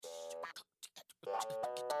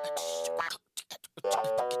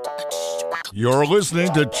You're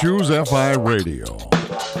listening to Choose FI Radio.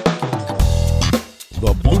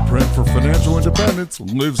 The blueprint for financial independence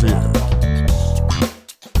lives here.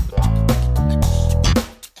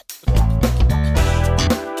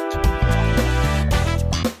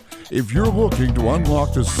 If you're looking to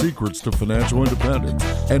unlock the secrets to financial independence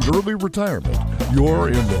and early retirement, you're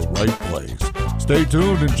in the right place. Stay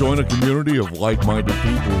tuned and join a community of like-minded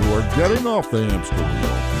people who are getting off the hamster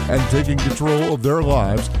wheel and taking control of their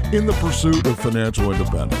lives in the pursuit of financial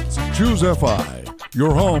independence. Choose FI,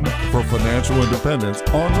 your home for financial independence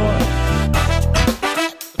online.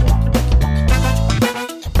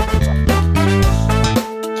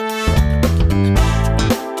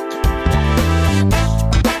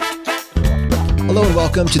 Hello and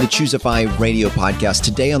welcome to the Choose FI Radio podcast.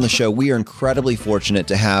 Today on the show, we are incredibly fortunate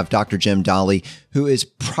to have Dr. Jim Dahle, who is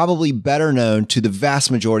probably better known to the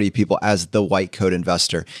vast majority of people as the White Coat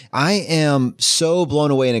Investor. I am so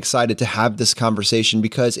blown away and excited to have this conversation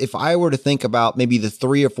because if I were to think about maybe the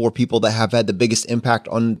 3 or 4 people that have had the biggest impact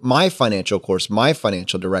on my financial course, my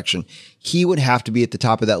financial direction, he would have to be at the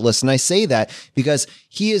top of that list. And I say that because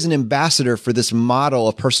he is an ambassador for this model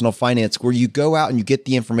of personal finance where you go out and you get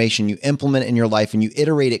the information, you implement it in your life, and you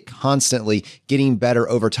iterate it constantly, getting better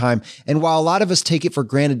over time. And while a lot of us take it for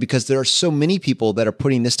granted because there are so many people that are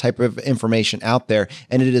putting this type of information out there,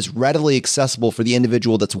 and it is readily accessible for the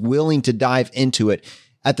individual that's willing to dive into it.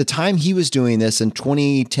 At the time he was doing this in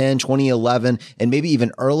 2010, 2011, and maybe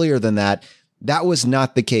even earlier than that, that was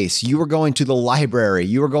not the case. You were going to the library,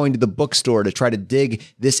 you were going to the bookstore to try to dig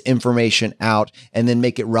this information out and then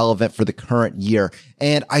make it relevant for the current year.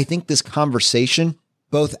 And I think this conversation,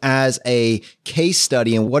 both as a case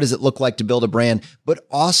study and what does it look like to build a brand, but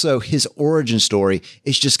also his origin story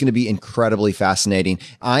is just going to be incredibly fascinating.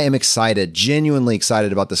 I am excited, genuinely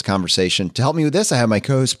excited about this conversation. To help me with this, I have my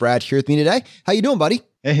co-host Brad here with me today. How you doing, buddy?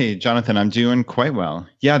 Hey, Jonathan, I'm doing quite well.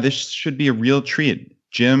 Yeah, this should be a real treat.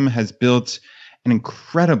 Jim has built an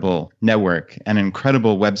incredible network, an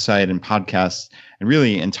incredible website and podcast, and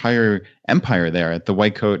really entire empire there at the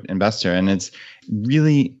White Coat Investor. And it's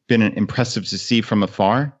really been impressive to see from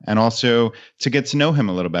afar and also to get to know him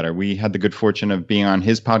a little better. We had the good fortune of being on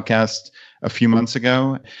his podcast a few months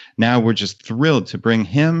ago. Now we're just thrilled to bring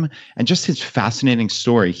him and just his fascinating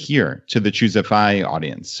story here to the Choose FI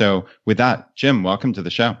audience. So with that, Jim, welcome to the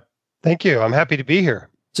show. Thank you. I'm happy to be here.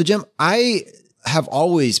 So Jim, I have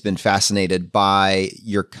always been fascinated by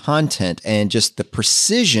your content and just the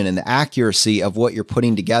precision and the accuracy of what you're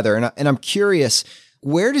putting together. And I'm curious,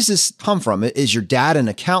 where does this come from? Is your dad an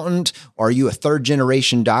accountant? Or are you a third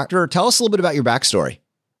generation doctor? Tell us a little bit about your backstory.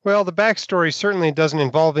 Well, the backstory certainly doesn't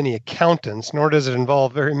involve any accountants, nor does it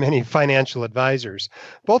involve very many financial advisors.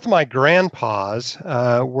 Both of my grandpas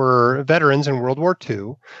were veterans in World War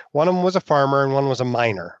II. One of them was a farmer and one was a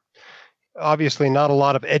miner. Obviously, not a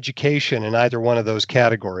lot of education in either one of those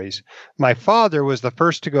categories. My father was the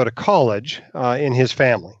first to go to college in his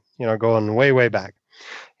family, going way, way back.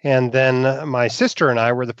 And then my sister and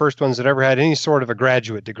I were the first ones that ever had any sort of a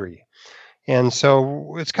graduate degree. And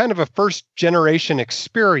so it's kind of a first generation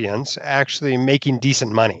experience actually making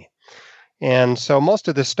decent money. And so most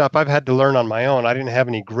of this stuff I've had to learn on my own. I didn't have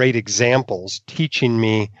any great examples teaching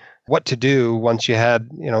me what to do once you had,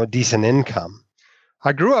 a decent income.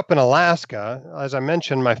 I grew up in Alaska. As I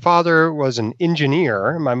mentioned, my father was an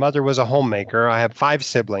engineer. My mother was a homemaker. I have 5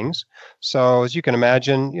 siblings. So as you can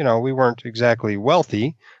imagine, we weren't exactly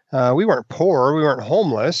wealthy. We weren't poor. We weren't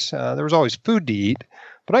homeless. There was always food to eat.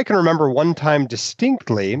 But I can remember one time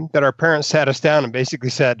distinctly that our parents sat us down and basically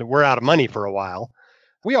said, we're out of money for a while.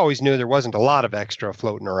 We always knew there wasn't a lot of extra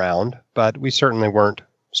floating around, but we certainly weren't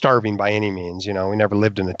starving by any means. We never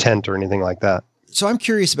lived in a tent or anything like that. So I'm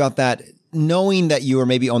curious about that. Knowing that you were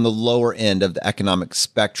maybe on the lower end of the economic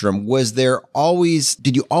spectrum, did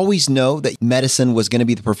you always know that medicine was going to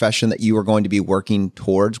be the profession that you were going to be working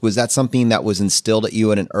towards? Was that something that was instilled at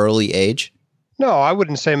you at an early age? No, I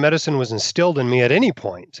wouldn't say medicine was instilled in me at any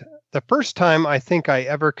point. The first time I think I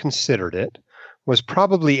ever considered it was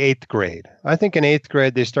probably 8th grade. I think in 8th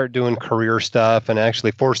grade, they start doing career stuff and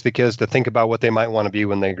actually force the kids to think about what they might want to be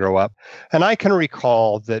when they grow up. And I can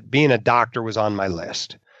recall that being a doctor was on my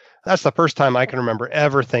list. That's the first time I can remember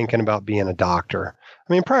ever thinking about being a doctor.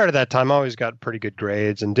 I mean, prior to that time, I always got pretty good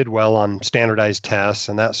grades and did well on standardized tests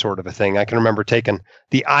and that sort of a thing. I can remember taking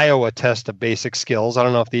the Iowa test of basic skills. I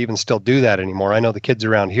don't know if they even still do that anymore. I know the kids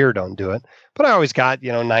around here don't do it, but I always got,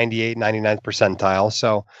 98, 99th percentile.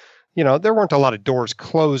 So, there weren't a lot of doors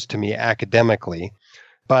closed to me academically.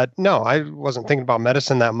 But no, I wasn't thinking about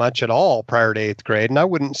medicine that much at all prior to 8th grade. And I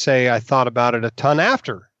wouldn't say I thought about it a ton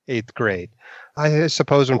after 8th grade. I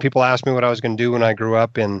suppose when people asked me what I was going to do when I grew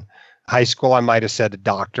up in High school, I might have said a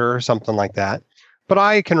doctor or something like that. But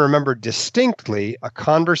I can remember distinctly a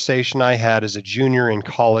conversation I had as a junior in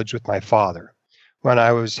college with my father when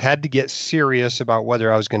I had to get serious about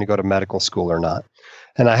whether I was going to go to medical school or not.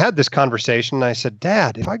 And I had this conversation and I said,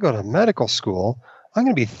 Dad, if I go to medical school, I'm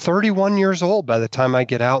going to be 31 years old by the time I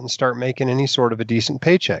get out and start making any sort of a decent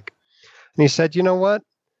paycheck. And he said, you know what?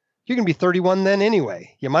 You're going to be 31 then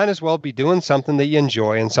anyway. You might as well be doing something that you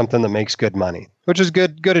enjoy and something that makes good money, which is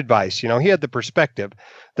good advice. He had the perspective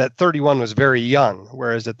that 31 was very young,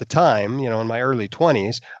 whereas at the time, in my early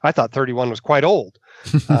 20s, I thought 31 was quite old.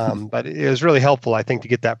 But it was really helpful, I think, to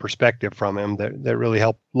get that perspective from him that really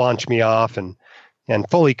helped launch me off and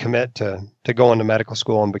fully commit to going to medical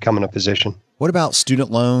school and becoming a physician. What about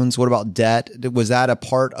student loans? What about debt? Was that a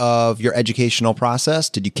part of your educational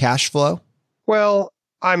process? Did you cash flow? Well,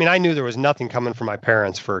 I knew there was nothing coming from my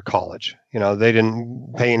parents for college. They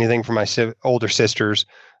didn't pay anything for my older sisters.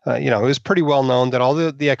 It was pretty well known that all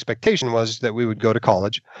the expectation was that we would go to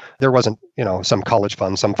college. There wasn't, some college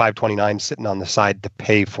fund, some 529 sitting on the side to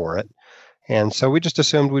pay for it. And so we just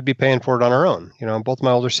assumed we'd be paying for it on our own. Both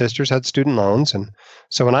my older sisters had student loans. And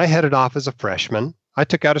so when I headed off as a freshman, I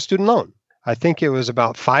took out a student loan. I think it was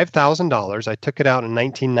about $5,000. I took it out in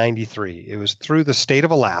 1993. It was through the state of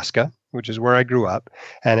Alaska, which is where I grew up,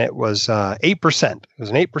 and it was 8%. It was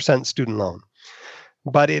an 8% student loan.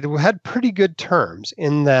 But it had pretty good terms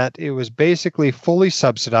in that it was basically fully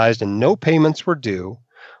subsidized and no payments were due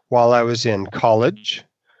while I was in college,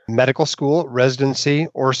 medical school, residency,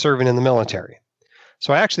 or serving in the military.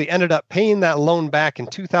 So I actually ended up paying that loan back in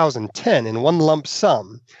 2010 in one lump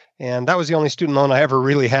sum, and that was the only student loan I ever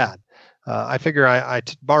really had. I figure I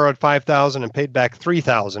borrowed $5,000 and paid back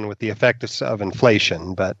 $3,000 with the effect of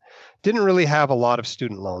inflation, but didn't really have a lot of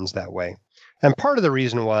student loans that way. And part of the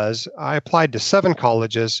reason was I applied to 7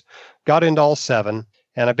 colleges, got into all 7,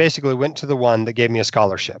 and I basically went to the one that gave me a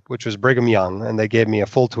scholarship, which was Brigham Young, and they gave me a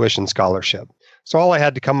full tuition scholarship. So all I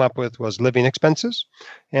had to come up with was living expenses.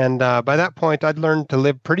 And by that point, I'd learned to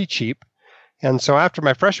live pretty cheap. And so after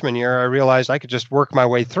my freshman year, I realized I could just work my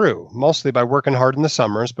way through, mostly by working hard in the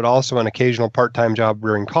summers, but also an occasional part-time job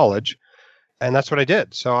during college. And that's what I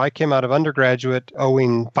did. So I came out of undergraduate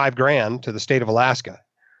owing $5,000 to the state of Alaska.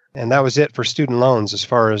 And that was it for student loans as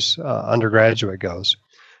far as undergraduate goes.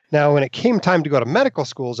 Now, when it came time to go to medical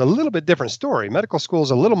school, it's a little bit different story. Medical school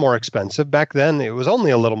is a little more expensive. Back then, it was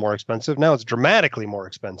only a little more expensive. Now it's dramatically more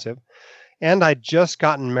expensive. And I'd just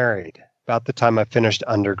gotten married about the time I finished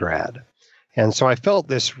undergrad. And so I felt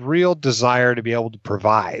this real desire to be able to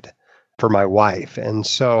provide for my wife. And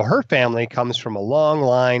so her family comes from a long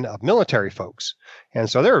line of military folks. And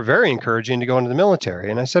so they were very encouraging to go into the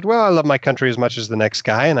military. And I said, well, I love my country as much as the next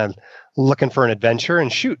guy, and I'm looking for an adventure,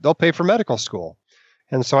 and shoot, they'll pay for medical school.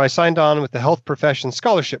 And so I signed on with the Health Profession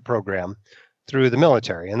Scholarship Program through the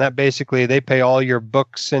military. And that basically, they pay all your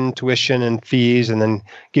books and tuition and fees and then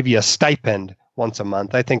give you a stipend once a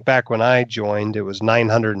month. I think back when I joined, it was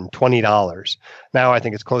 $920. Now I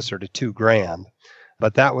think it's closer to $2,000.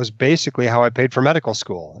 But that was basically how I paid for medical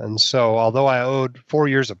school. And so although I owed 4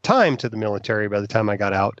 years of time to the military by the time I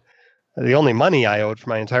got out, the only money I owed for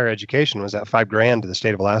my entire education was that $5,000 to the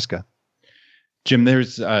state of Alaska. Jim,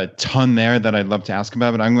 there's a ton there that I'd love to ask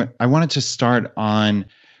about, but I wanted to start on,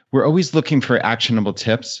 we're always looking for actionable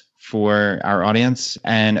tips for our audience,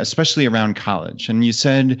 and especially around college. And you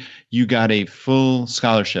said you got a full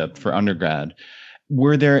scholarship for undergrad.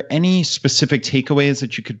 Were there any specific takeaways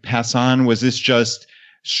that you could pass on? Was this just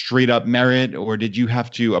straight up merit, or did you have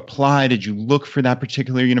to apply? Did you look for that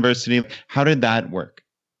particular university? How did that work?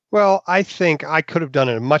 Well, I think I could have done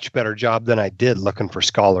a much better job than I did looking for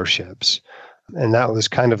scholarships. And that was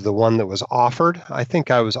kind of the one that was offered. I think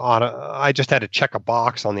I just had to check a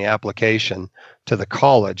box on the application to the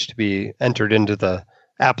college to be entered into the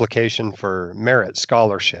application for merit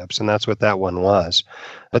scholarships. And that's what that one was.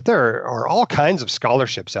 But there are all kinds of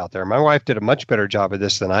scholarships out there. My wife did a much better job of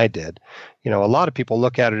this than I did. A lot of people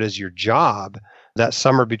look at it as your job that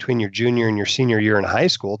summer between your junior and your senior year in high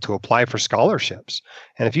school to apply for scholarships.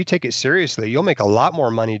 And if you take it seriously, you'll make a lot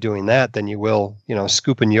more money doing that than you will,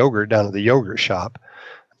 scooping yogurt down at the yogurt shop.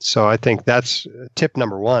 So I think that's tip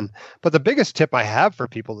number one. But the biggest tip I have for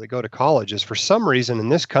people that go to college is, for some reason in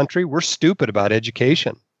this country, we're stupid about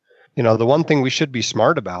education. The one thing we should be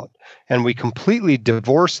smart about, and we completely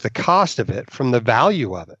divorce the cost of it from the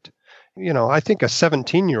value of it. I think a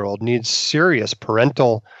 17-year-old needs serious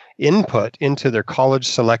parental input into their college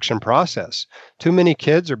selection process. Too many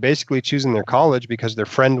kids are basically choosing their college because their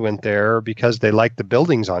friend went there, or because they like the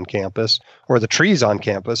buildings on campus or the trees on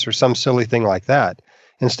campus or some silly thing like that.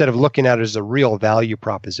 instead of looking at it as a real value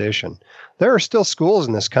proposition. There are still schools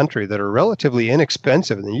in this country that are relatively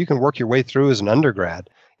inexpensive and you can work your way through as an undergrad,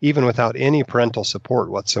 even without any parental support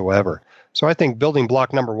whatsoever. So I think building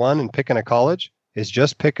block number one in picking a college is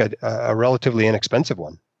just pick a relatively inexpensive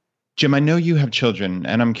one. Jim, I know you have children,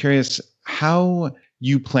 and I'm curious how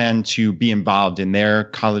you plan to be involved in their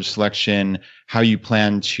college selection, how you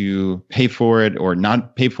plan to pay for it or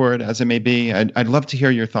not pay for it, as it may be. I'd love to hear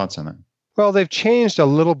your thoughts on that. Well, they've changed a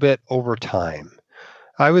little bit over time.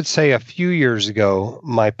 I would say a few years ago,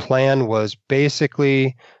 my plan was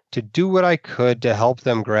basically to do what I could to help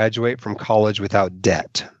them graduate from college without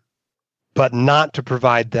debt, but not to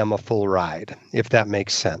provide them a full ride, if that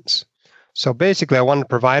makes sense. So basically, I wanted to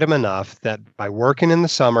provide them enough that by working in the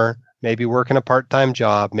summer, maybe working a part-time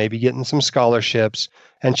job, maybe getting some scholarships,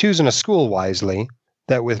 and choosing a school wisely,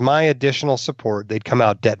 that with my additional support, they'd come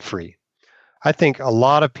out debt-free. I think a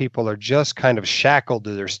lot of people are just kind of shackled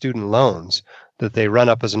to their student loans that they run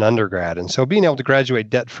up as an undergrad. And so being able to graduate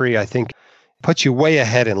debt-free, I think, puts you way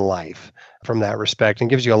ahead in life from that respect and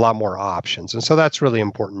gives you a lot more options. And so that's really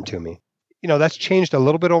important to me. That's changed a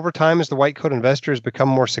little bit over time as the white coat investor has become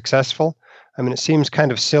more successful. I mean, it seems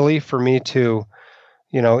kind of silly for me to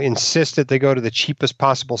insist that they go to the cheapest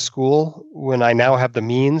possible school when I now have the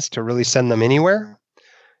means to really send them anywhere.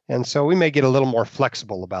 And so we may get a little more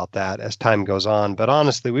flexible about that as time goes on. But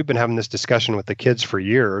honestly, we've been having this discussion with the kids for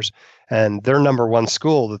years, and their number one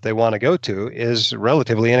school that they want to go to is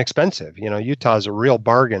relatively inexpensive. Utah is a real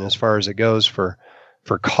bargain as far as it goes for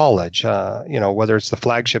college, whether it's the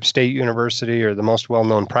flagship state university or the most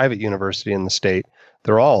well-known private university in the state.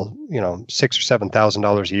 They're all, $6,000 or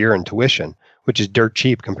 $7,000 a year in tuition, which is dirt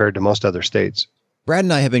cheap compared to most other states. Brad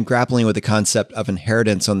and I have been grappling with the concept of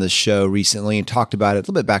inheritance on this show recently and talked about it a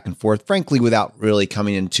little bit back and forth, frankly, without really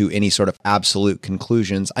coming into any sort of absolute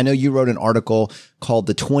conclusions. I know you wrote an article called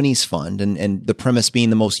The 20s Fund, and the premise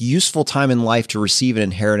being the most useful time in life to receive an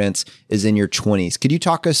inheritance is in your 20s. Could you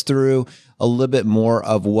talk us through a little bit more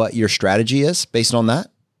of what your strategy is based on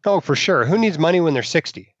that? Oh, for sure. Who needs money when they're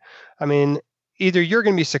 60? I mean, either you're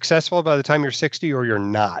going to be successful by the time you're 60 or you're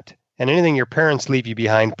not. And anything your parents leave you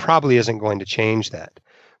behind probably isn't going to change that.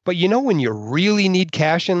 But when you really need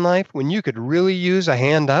cash in life, when you could really use a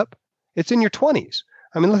hand up, it's in your 20s.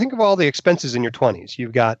 I mean, think of all the expenses in your 20s.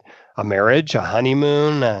 You've got a marriage, a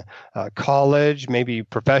honeymoon, a college, maybe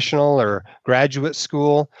professional or graduate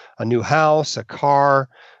school, a new house, a car,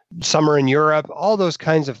 summer in Europe, all those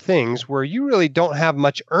kinds of things where you really don't have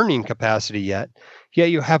much earning capacity yet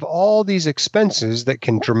you have all these expenses that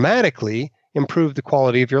can dramatically improve the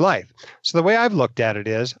quality of your life. So the way I've looked at it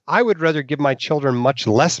is, I would rather give my children much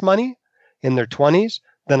less money in their 20s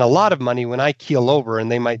than a lot of money when I keel over and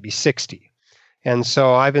they might be 60. And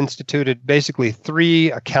so I've instituted basically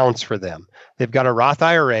 3 accounts for them. They've got a Roth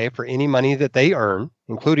IRA for any money that they earn,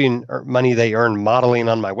 including money they earn modeling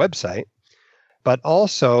on my website. But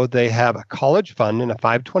also they have a college fund in a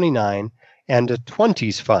 529 and a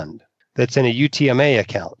 20s fund that's in a UTMA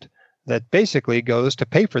account that basically goes to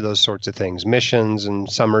pay for those sorts of things, missions and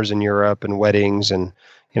summers in Europe and weddings and,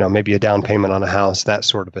 maybe a down payment on a house, that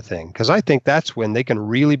sort of a thing. Because I think that's when they can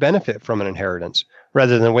really benefit from an inheritance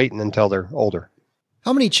rather than waiting until they're older.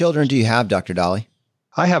 How many children do you have, Dr. Dali?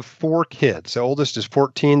 I have 4 kids. The oldest is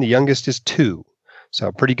 14. The youngest is 2. So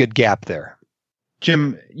a pretty good gap there.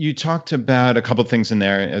 Jim, you talked about a couple of things in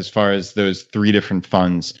there as far as those 3 different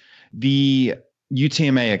funds. The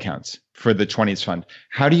UTMA accounts for the 20s fund.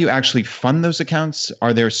 How do you actually fund those accounts?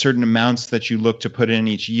 Are there certain amounts that you look to put in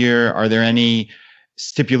each year? Are there any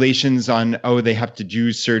stipulations on, they have to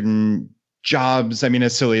do certain jobs? I mean,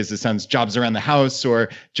 as silly as it sounds, jobs around the house or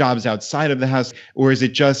jobs outside of the house? Or is it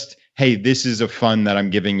just, hey, this is a fund that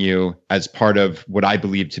I'm giving you as part of what I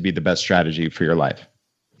believe to be the best strategy for your life?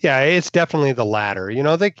 Yeah, it's definitely the latter.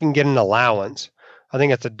 They can get an allowance. I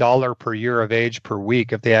think it's $1 per year of age per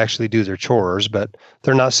week if they actually do their chores, but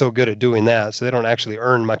they're not so good at doing that, so they don't actually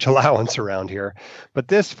earn much allowance around here. But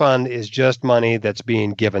this fund is just money that's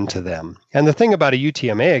being given to them. And the thing about a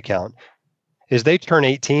UTMA account is they turn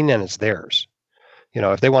 18 and it's theirs.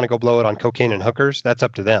 If they want to go blow it on cocaine and hookers, that's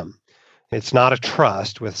up to them. It's not a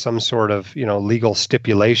trust with some sort of, legal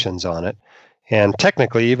stipulations on it. And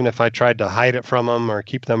technically, even if I tried to hide it from them or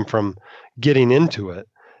keep them from getting into it,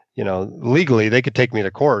 legally they could take me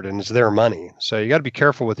to court and it's their money. So you got to be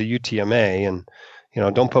careful with the UTMA and,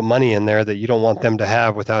 don't put money in there that you don't want them to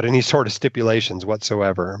have without any sort of stipulations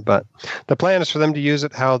whatsoever. But the plan is for them to use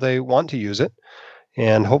it how they want to use it.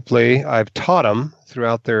 And hopefully I've taught them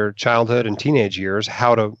throughout their childhood and teenage years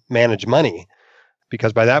how to manage money.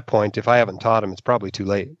 Because by that point, if I haven't taught them, it's probably too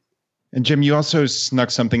late. And Jim, you also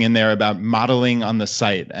snuck something in there about modeling on the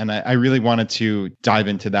site. And I really wanted to dive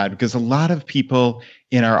into that because a lot of people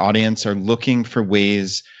in our audience are looking for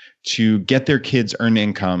ways to get their kids' earned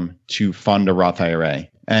income to fund a Roth IRA.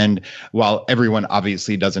 And while everyone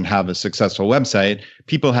obviously doesn't have a successful website,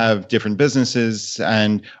 people have different businesses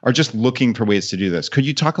and are just looking for ways to do this. Could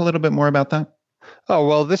you talk a little bit more about that? Oh,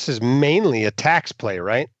 well, this is mainly a tax play,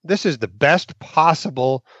 right? This is the best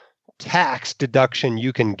possible tax deduction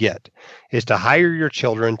you can get, is to hire your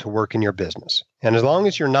children to work in your business. And as long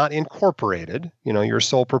as you're not incorporated, you're a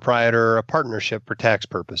sole proprietor, a partnership for tax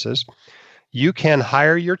purposes, you can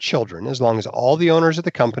hire your children as long as all the owners of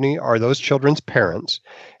the company are those children's parents,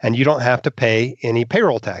 and you don't have to pay any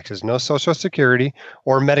payroll taxes, no Social Security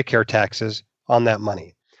or Medicare taxes on that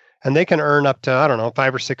money. And they can earn up to,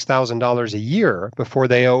 $5,000 or $6,000 a year before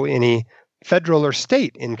they owe any federal or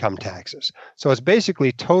state income taxes. So it's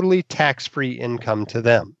basically totally tax-free income to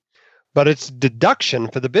them. But it's deduction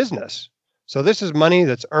for the business. So this is money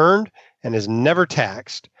that's earned and is never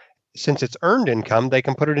taxed. Since it's earned income, they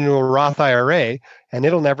can put it into a Roth IRA and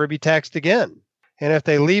it'll never be taxed again. And if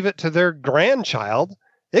they leave it to their grandchild,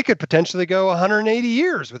 it could potentially go 180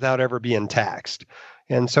 years without ever being taxed.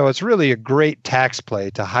 And so it's really a great tax play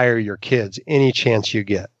to hire your kids any chance you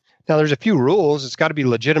get. Now, there's a few rules. It's got to be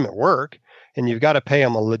legitimate work, and you've got to pay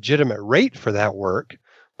them a legitimate rate for that work.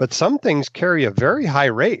 But some things carry a very high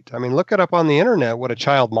rate. I mean, look it up on the internet what a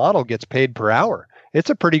child model gets paid per hour. It's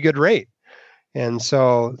a pretty good rate. And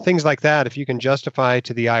so things like that, if you can justify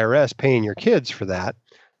to the IRS paying your kids for that,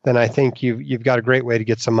 then I think you've got a great way to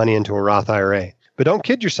get some money into a Roth IRA. But don't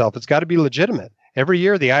kid yourself. It's got to be legitimate. Every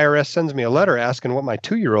year, the IRS sends me a letter asking what my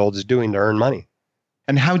 2-year-old is doing to earn money.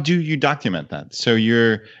 And how do you document that? So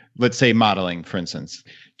you're, let's say, modeling, for instance.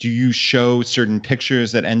 Do you show certain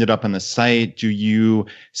pictures that ended up on the site? Do you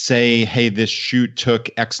say, hey, this shoot took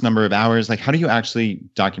X number of hours? Like, how do you actually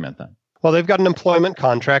document that? Well, they've got an employment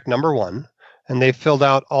contract, number one, and they've filled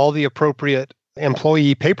out all the appropriate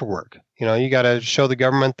employee paperwork. You got to show the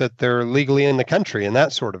government that they're legally in the country and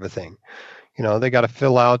that sort of a thing. They got to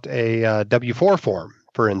fill out a W-4 form,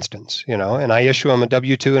 for instance, and I issue them a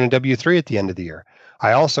W-2 and a W-3 at the end of the year.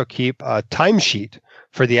 I also keep a timesheet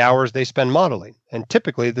for the hours they spend modeling. And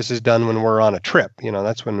typically this is done when we're on a trip.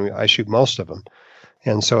 That's when I shoot most of them.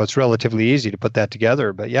 And so it's relatively easy to put that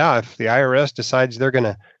together. But yeah, if the IRS decides they're going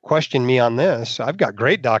to question me on this, I've got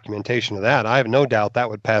great documentation of that. I have no doubt that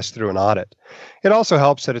would pass through an audit. It also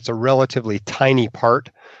helps that it's a relatively tiny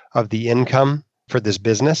part of the income for this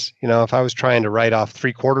business. If I was trying to write off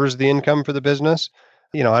 3/4 of the income for the business,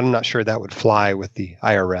 I'm not sure that would fly with the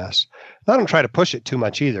IRS. I don't try to push it too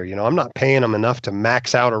much either. I'm not paying them enough to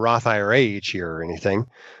max out a Roth IRA each year or anything.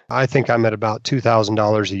 I think I'm at about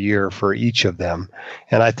 $2,000 a year for each of them.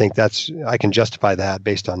 And I think I can justify that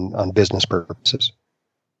based on business purposes.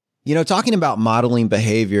 Talking about modeling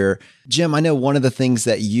behavior, Jim, I know one of the things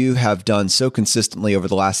that you have done so consistently over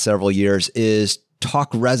the last several years is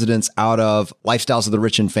talk residents out of Lifestyles of the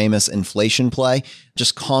Rich and Famous inflation play,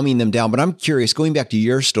 just calming them down. But I'm curious, going back to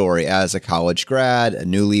your story as a college grad, a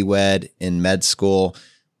newlywed in med school,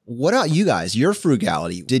 what about you guys, your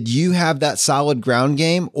frugality? Did you have that solid ground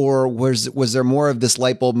game, or was there more of this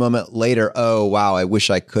light bulb moment later? Oh, wow, I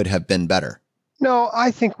wish I could have been better. No,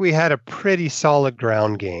 I think we had a pretty solid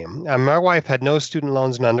ground game. My wife had no student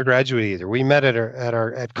loans in undergraduate either. We met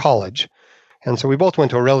at college. And so we both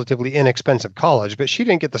went to a relatively inexpensive college, but she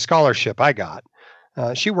didn't get the scholarship I got.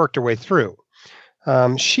 She worked her way through.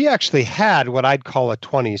 She actually had what I'd call a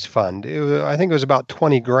 20s fund. I think it was about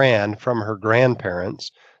 $20,000 from her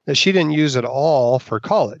grandparents that she didn't use at all for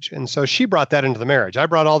college. And so she brought that into the marriage. I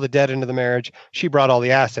brought all the debt into the marriage. She brought all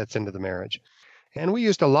the assets into the marriage. And we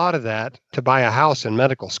used a lot of that to buy a house in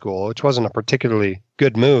medical school, which wasn't a particularly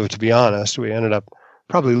good move, to be honest. We ended up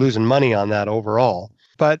probably losing money on that overall.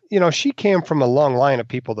 But, she came from a long line of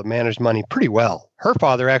people that managed money pretty well. Her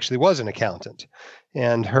father actually was an accountant,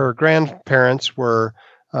 and her grandparents were,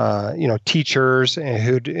 teachers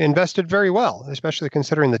who'd invested very well, especially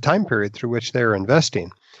considering the time period through which they were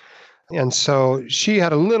investing. And so she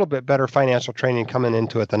had a little bit better financial training coming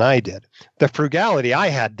into it than I did. The frugality I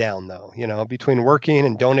had down, though, between working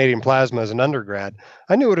and donating plasma as an undergrad,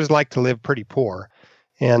 I knew what it was like to live pretty poor.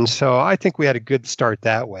 And so I think we had a good start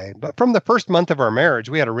that way. But from the first month of our marriage,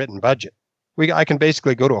 we had a written budget. I can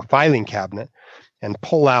basically go to a filing cabinet and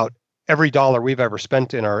pull out every dollar we've ever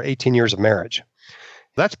spent in our 18 years of marriage.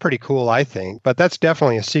 That's pretty cool, I think. But that's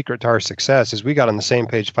definitely a secret to our success is we got on the same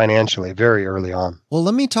page financially very early on. Well,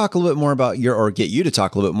 let me talk a little bit more about get you to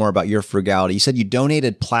talk a little bit more about your frugality. You said you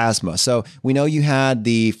donated plasma. So we know you had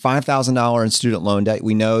the $5,000 in student loan debt.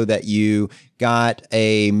 We know that you got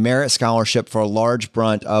a merit scholarship for a large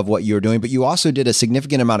brunt of what you were doing, but you also did a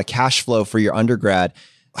significant amount of cash flow for your undergrad.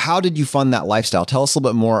 How did you fund that lifestyle? Tell us a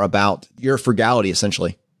little bit more about your frugality,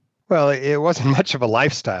 essentially. Well, it wasn't much of a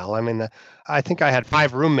lifestyle. I mean, I think I had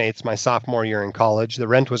 5 roommates my sophomore year in college. The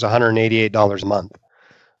rent was $188 a month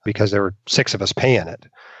because there were 6 of us paying it.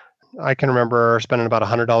 I can remember spending about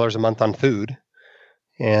 $100 a month on food.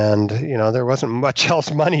 And, there wasn't much else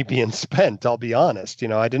money being spent, I'll be honest.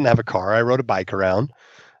 I didn't have a car. I rode a bike around.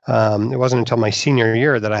 It wasn't until my senior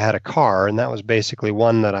year that I had a car, and that was basically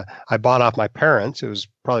one that I bought off my parents. It was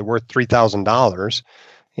probably worth $3,000.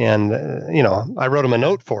 And, I wrote him a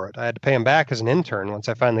note for it. I had to pay him back as an intern once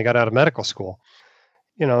I finally got out of medical school.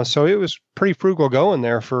 So it was pretty frugal going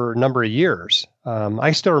there for a number of years.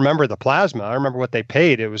 I still remember the plasma. I remember what they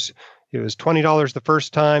paid. It was $20 the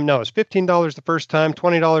first time. No, it was $15 the first time,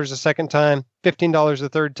 $20 the second time, $15 the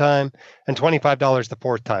third time, and $25 the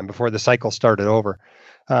fourth time before the cycle started over.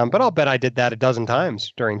 But I'll bet I did that a dozen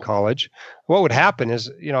times during college. What would happen is,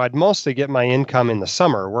 I'd mostly get my income in the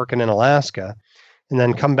summer working in Alaska and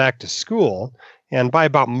then come back to school. And by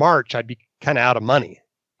about March, I'd be kind of out of money.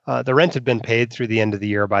 The rent had been paid through the end of the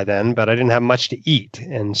year by then, but I didn't have much to eat.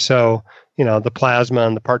 And so, the plasma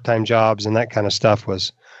and the part-time jobs and that kind of stuff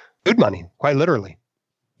was good money, quite literally.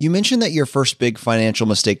 You mentioned that your first big financial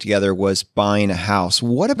mistake together was buying a house.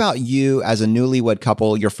 What about you as a newlywed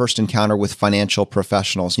couple, your first encounter with financial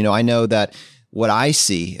professionals? I know that what I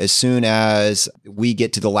see as soon as we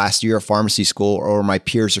get to the last year of pharmacy school or my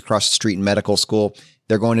peers across the street in medical school,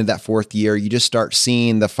 they're going into that fourth year, you just start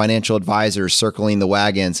seeing the financial advisors circling the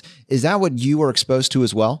wagons. Is that what you were exposed to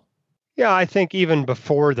as well? Yeah, I think even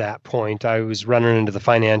before that point, I was running into the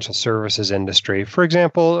financial services industry. For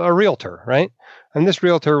example, a realtor, right? And this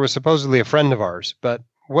realtor was supposedly a friend of ours, but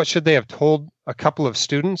what should they have told a couple of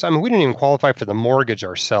students? I mean, we didn't even qualify for the mortgage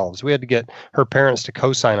ourselves. We had to get her parents to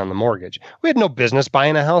co-sign on the mortgage. We had no business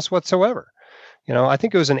buying a house whatsoever. I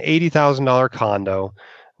think it was an $80,000 condo.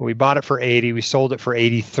 We bought it for $80,000. We sold it for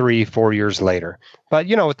 $83,000 4 years later. But,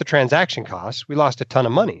 with the transaction costs, we lost a ton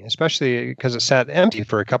of money, especially because it sat empty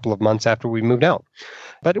for a couple of months after we moved out.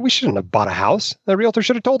 But we shouldn't have bought a house. The realtor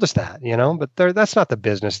should have told us that, but that's not the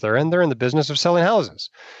business they're in. They're in the business of selling houses.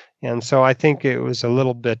 And so I think it was a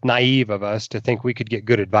little bit naive of us to think we could get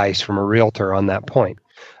good advice from a realtor on that point.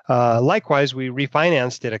 Likewise, we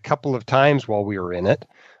refinanced it a couple of times while we were in it.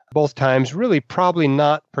 Both times really probably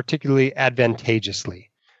not particularly advantageously.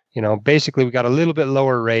 Basically we got a little bit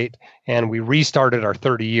lower rate and we restarted our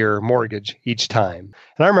 30-year mortgage each time.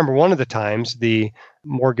 And I remember one of the times the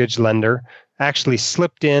mortgage lender actually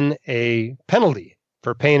slipped in a penalty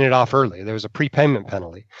for paying it off early. There was a prepayment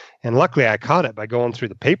penalty. And luckily I caught it by going through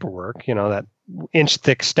the paperwork, that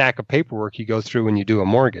inch-thick stack of paperwork you go through when you do a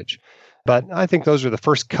mortgage. But I think those were the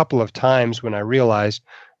first couple of times when I realized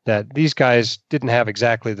that these guys didn't have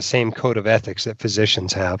exactly the same code of ethics that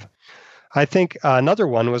physicians have. I think another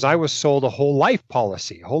one was I was sold a whole life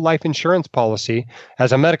policy, a whole life insurance policy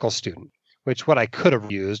as a medical student, which what I could have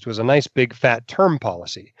used was a nice big fat term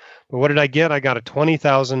policy. But what did I get? I got a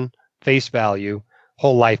 $20,000 face value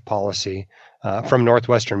whole life policy from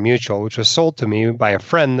Northwestern Mutual, which was sold to me by a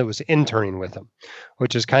friend that was interning with them,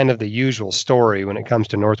 which is kind of the usual story when it comes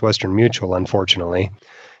to Northwestern Mutual, unfortunately.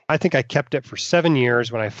 I think I kept it for 7 years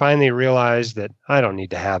when I finally realized that I don't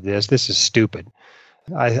need to have this. This is stupid.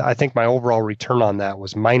 I think my overall return on that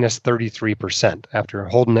was minus 33% after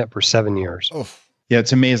holding it for 7 years. Oh. Yeah,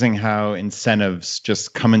 it's amazing how incentives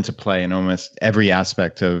just come into play in almost every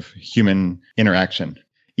aspect of human interaction.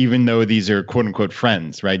 Even though these are quote unquote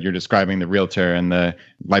friends, right? You're describing the realtor and the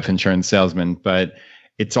life insurance salesman, but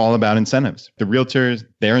it's all about incentives. The realtors,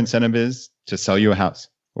 their incentive is to sell you a house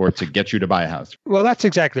or to get you to buy a house. Well, that's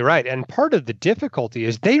exactly right. And part of the difficulty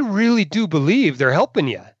is they really do believe they're helping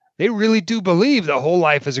you. They really do believe the whole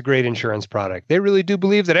life is a great insurance product. They really do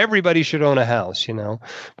believe that everybody should own a house,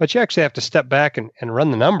 But you actually have to step back and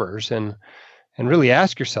run the numbers and really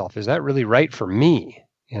ask yourself, is that really right for me?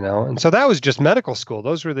 And so that was just medical school.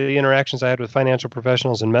 Those were the interactions I had with financial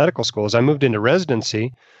professionals in medical school. As I moved into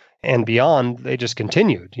residency and beyond, they just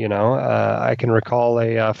continued. I can recall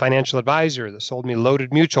a financial advisor that sold me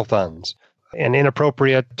loaded mutual funds and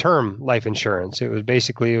inappropriate term life insurance. It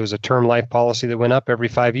was a term life policy that went up every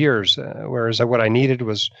 5 years, whereas what I needed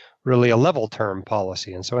was really a level term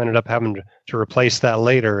policy. And so I ended up having to replace that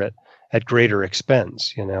later at greater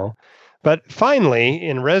expense, But finally,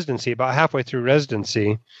 in residency, about halfway through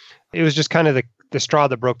residency, it was just kind of the straw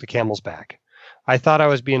that broke the camel's back. I thought I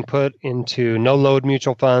was being put into no-load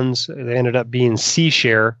mutual funds. They ended up being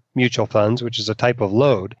C-share mutual funds, which is a type of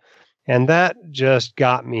load. And that just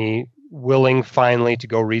got me willing finally to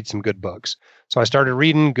go read some good books. So I started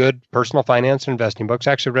reading good personal finance and investing books.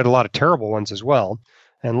 I actually read a lot of terrible ones as well.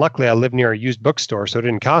 And luckily, I lived near a used bookstore, so it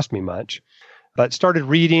didn't cost me much. But started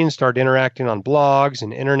reading, started interacting on blogs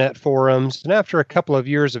and internet forums. And after a couple of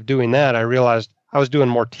years of doing that, I realized I was doing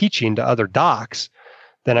more teaching to other docs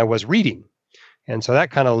than I was reading. And so that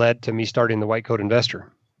kind of led to me starting the White Coat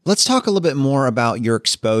Investor. Let's talk a little bit more about your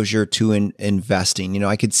exposure to investing.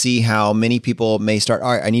 I could see how many people may start,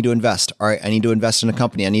 all right, I need to invest. All right, I need to invest in a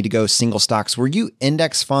company. I need to go single stocks. Were you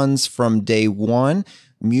index funds from day one,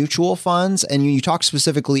 mutual funds? And you talked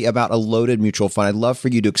specifically about a loaded mutual fund. I'd love for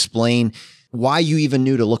you to explain why you even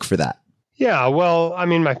knew to look for that. Yeah, well,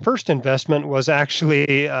 my first investment was actually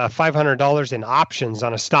 $500 in options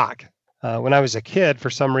on a stock. When I was a kid, for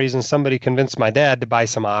some reason, somebody convinced my dad to buy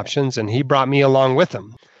some options, and he brought me along with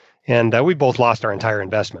him. And we both lost our entire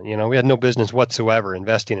investment. We had no business whatsoever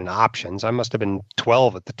investing in options. I must have been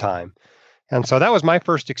 12 at the time. And so that was my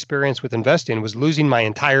first experience with investing, was losing my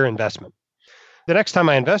entire investment. The next time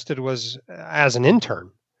I invested was as an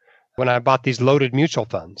intern when I bought these loaded mutual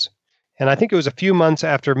funds. And I think it was a few months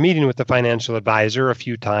after meeting with the financial advisor a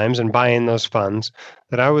few times and buying those funds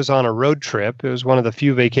that I was on a road trip. It was one of the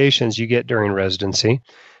few vacations you get during residency.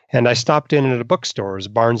 And I stopped in at a bookstore, it was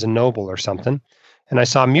Barnes & Noble or something. And I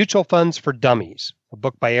saw Mutual Funds for Dummies, a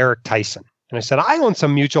book by Eric Tyson. And I said, I own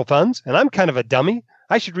some mutual funds and I'm kind of a dummy.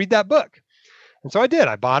 I should read that book. And so I did.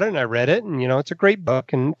 I bought it and I read it. And, it's a great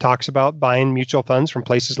book and talks about buying mutual funds from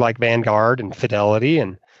places like Vanguard and Fidelity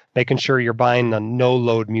and making sure you're buying a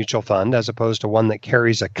no-load mutual fund as opposed to one that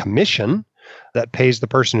carries a commission that pays the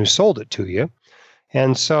person who sold it to you.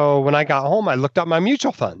 And so when I got home, I looked up my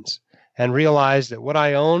mutual funds and realized that what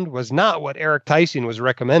I owned was not what Eric Tyson was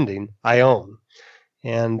recommending I own.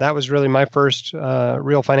 And that was really my first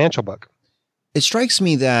real financial book. It strikes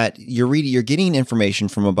me that you're getting information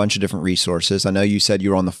from a bunch of different resources. I know you said you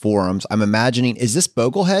were on the forums. I'm imagining, is this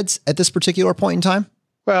Bogleheads at this particular point in time?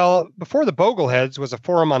 Well, before the Bogleheads was a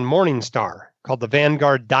forum on Morningstar called the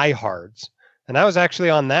Vanguard Diehards. And I was actually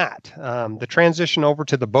on that. The transition over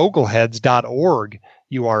to the Bogleheads.org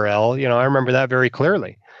URL, I remember that very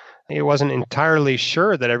clearly. It wasn't entirely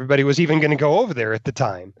sure that everybody was even going to go over there at the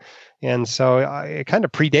time. And so it kind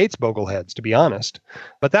of predates Bogleheads, to be honest.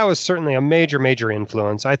 But that was certainly a major, major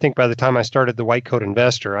influence. I think by the time I started the White Coat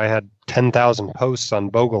Investor, I had 10,000 posts on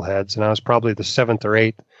Bogleheads, and I was probably the 7th or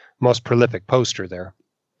 8th most prolific poster there.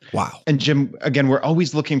 Wow. And Jim, again, we're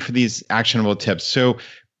always looking for these actionable tips. So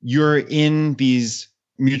you're in these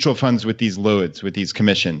mutual funds with these loads, with these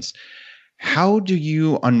commissions. How do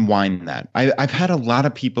you unwind that? I've had a lot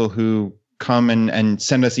of people who come and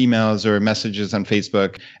send us emails or messages on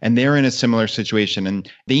Facebook, and they're in a similar situation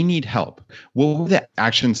and they need help. What were the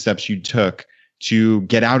action steps you took to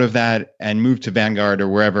get out of that and move to Vanguard or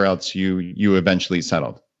wherever else you eventually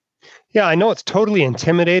settled? Yeah, I know it's totally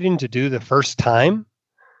intimidating to do the first time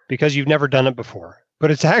because you've never done it before, but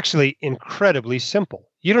it's actually incredibly simple.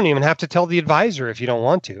 You don't even have to tell the advisor if you don't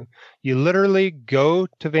want to. You literally go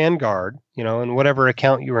to Vanguard, in whatever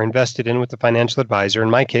account you were invested in with the financial advisor. In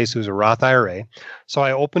my case, it was a Roth IRA. So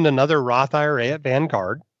I opened another Roth IRA at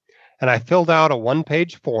Vanguard, and I filled out a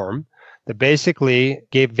one-page form that basically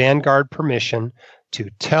gave Vanguard permission to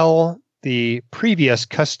tell the previous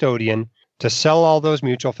custodian to sell all those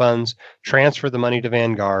mutual funds, transfer the money to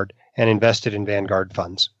Vanguard, and invest it in Vanguard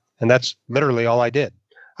funds. And that's literally all I did.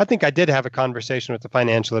 I think I did have a conversation with the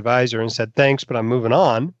financial advisor and said, thanks, but I'm moving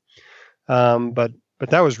on. But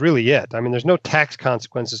that was really it. There's no tax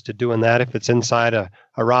consequences to doing that if it's inside a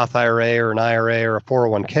Roth IRA or an IRA or a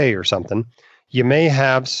 401k or something. You may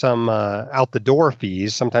have some out-the-door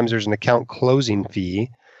fees. Sometimes there's an account closing fee.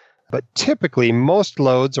 But typically, most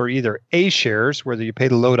loads are either A shares, where you pay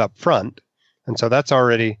the load up front, and so that's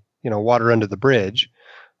already water under the bridge,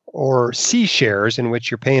 or C shares, in which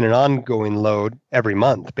you're paying an ongoing load every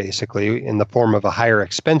month, basically, in the form of a higher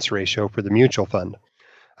expense ratio for the mutual fund.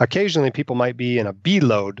 Occasionally, people might be in a B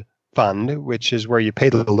load fund, which is where you pay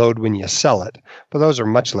the load when you sell it. But those are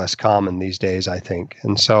much less common these days, I think.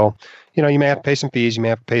 And so, you may have to pay some fees, you may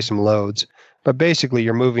have to pay some loads. But basically,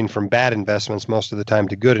 you're moving from bad investments most of the time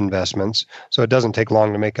to good investments. So it doesn't take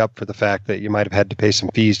long to make up for the fact that you might have had to pay some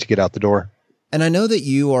fees to get out the door. And I know that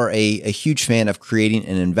you are a huge fan of creating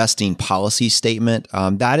an investing policy statement.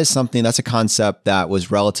 That's a concept that was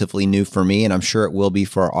relatively new for me, and I'm sure it will be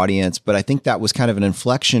for our audience, but I think that was kind of an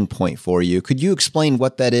inflection point for you. Could you explain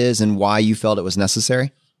what that is and why you felt it was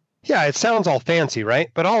necessary? Yeah, it sounds all fancy, right?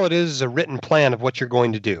 But all it is a written plan of what you're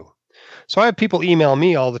going to do. So I have people email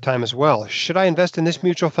me all the time as well. Should I invest in this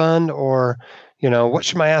mutual fund, or, what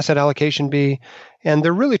should my asset allocation be? And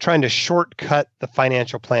they're really trying to shortcut the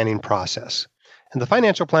financial planning process. And the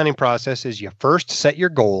financial planning process is you first set your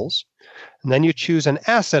goals, and then you choose an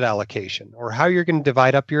asset allocation, or how you're going to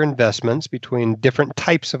divide up your investments between different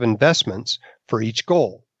types of investments for each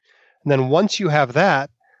goal. And then once you have that,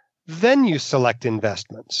 then you select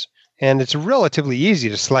investments. And it's relatively easy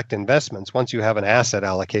to select investments once you have an asset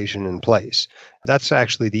allocation in place. That's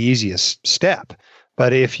actually the easiest step.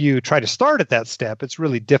 But if you try to start at that step, it's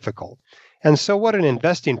really difficult. And so what an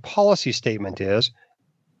investing policy statement is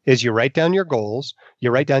you write down your goals, you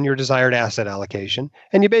write down your desired asset allocation,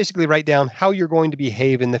 and you basically write down how you're going to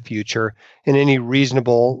behave in the future in any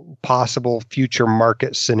reasonable possible future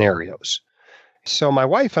market scenarios. So my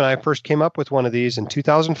wife and I first came up with one of these in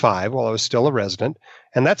 2005 while I was still a resident,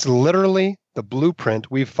 and that's literally the blueprint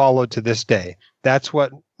we've followed to this day. That's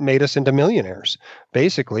what made us into millionaires.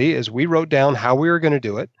 Basically, is we wrote down how we were going to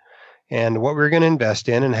do it, and what we were going to invest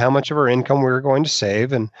in, and how much of our income we were going to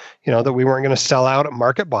save, and that we weren't going to sell out at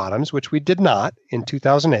market bottoms, which we did not in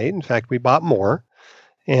 2008. In fact, we bought more,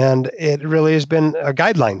 and it really has been a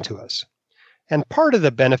guideline to us. And part of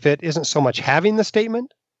the benefit isn't so much having the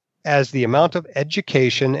statement as the amount of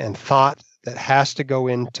education and thought that has to go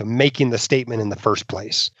into making the statement in the first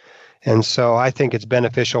place. And so I think it's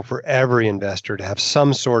beneficial for every investor to have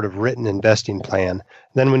some sort of written investing plan.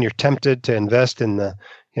 Then when you're tempted to invest in the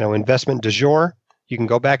investment du jour, you can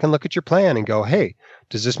go back and look at your plan and go, hey,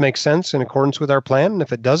 does this make sense in accordance with our plan? And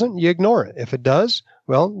if it doesn't, you ignore it. If it does,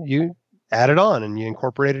 well, you add it on and you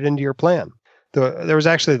incorporate it into your plan. There was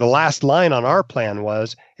actually the last line on our plan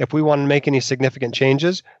was, if we wanted to make any significant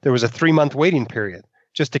changes, there was a 3-month waiting period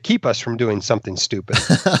just to keep us from doing something stupid.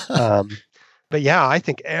 But yeah, I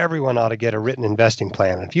think everyone ought to get a written investing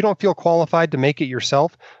plan. And if you don't feel qualified to make it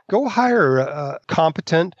yourself, go hire a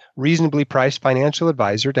competent, reasonably priced financial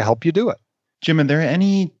advisor to help you do it. Jim, are there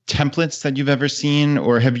any templates that you've ever seen,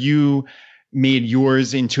 or have you made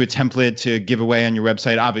yours into a template to give away on your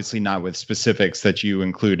website? Obviously not with specifics that you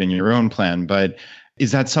include in your own plan, but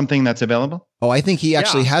is that something that's available? Oh, I think he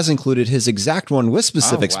actually has included his exact one with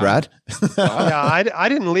specifics, Brad. Yeah, I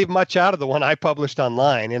didn't leave much out of the one I published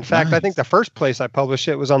online. In fact, I think the first place I published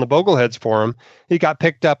it was on the Bogleheads forum. It got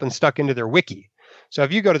picked up and stuck into their wiki. So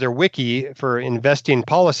if you go to their wiki for investing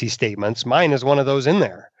policy statements, mine is one of those in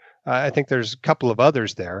there. I think there's a couple of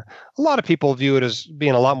others there. A lot of people view it as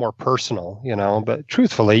being a lot more personal, but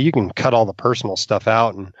truthfully, you can cut all the personal stuff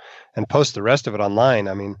out and post the rest of it online.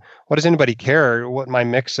 I mean, what does anybody care what my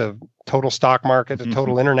mix of total stock market to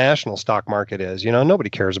total international stock market is?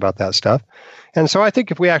 Nobody cares about that stuff. And so I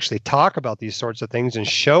think if we actually talk about these sorts of things and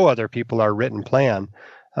show other people our written plan,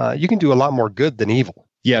 you can do a lot more good than evil.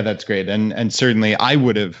 Yeah, that's great. And certainly I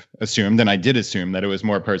would have assumed, and I did assume, that it was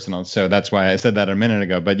more personal. So that's why I said that a minute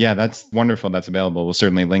ago. But yeah, that's wonderful. That's available. We'll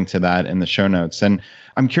certainly link to that in the show notes. And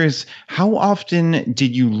I'm curious, how often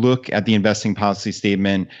did you look at the investing policy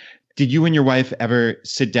statement? Did you and your wife ever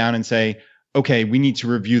sit down and say, okay, we need to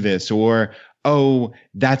review this, or, oh,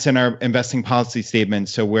 that's in our investing policy statement,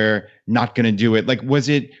 so we're not going to do it? Like, was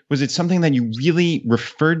it something that you really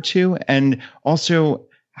referred to? And also,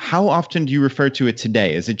 how often do you refer to it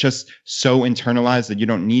today? Is it just so internalized that you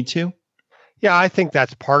don't need to? Yeah, I think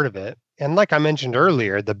that's part of it. And like I mentioned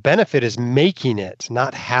earlier, the benefit is making it,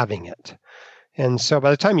 not having it. And so by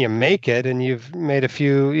the time you make it and you've made a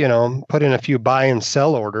few, put in a few buy and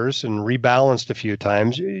sell orders and rebalanced a few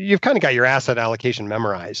times, you've kind of got your asset allocation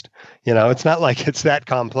memorized. It's not like it's that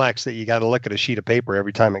complex that you got to look at a sheet of paper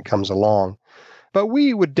every time it comes along. But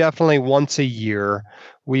we would definitely once a year,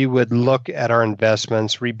 we would look at our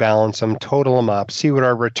investments, rebalance them, total them up, see what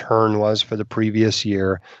our return was for the previous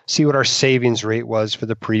year, see what our savings rate was for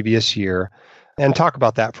the previous year, and talk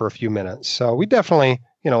about that for a few minutes. So we definitely,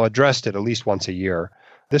 addressed it at least once a year.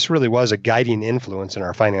 This really was a guiding influence in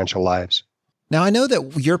our financial lives. Now, I know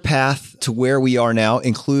that your path to where we are now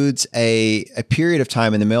includes a period of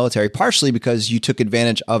time in the military, partially because you took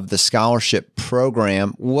advantage of the scholarship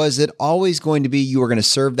program. Was it always going to be you were going to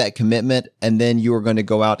serve that commitment and then you were going to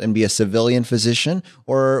go out and be a civilian physician,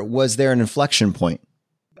 or was there an inflection point?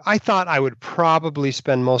 I thought I would probably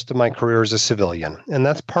spend most of my career as a civilian. And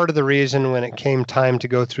that's part of the reason when it came time to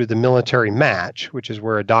go through the military match, which is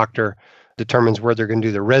where a doctor determines where they're going to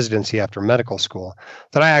do their residency after medical school,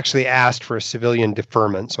 that I actually asked for a civilian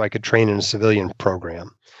deferment so I could train in a civilian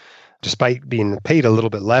program, despite being paid a little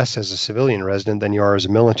bit less as a civilian resident than you are as a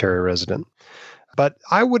military resident. But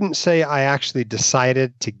I wouldn't say I actually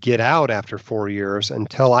decided to get out after 4 years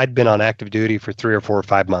until I'd been on active duty for 3 or 4 or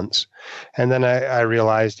 5 months. And then I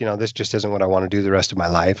realized, this just isn't what I want to do the rest of my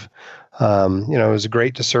life. It was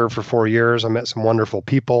great to serve for 4 years. I met some wonderful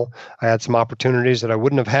people. I had some opportunities that I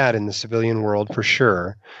wouldn't have had in the civilian world for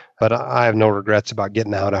sure. But I have no regrets about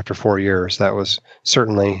getting out after 4 years. That was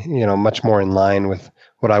certainly, much more in line with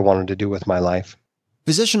what I wanted to do with my life.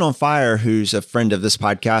 Physician on Fire, who's a friend of this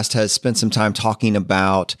podcast, has spent some time talking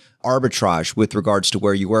about arbitrage with regards to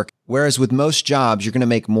where you work. Whereas with most jobs, you're going to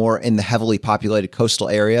make more in the heavily populated coastal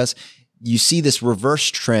areas. You see this reverse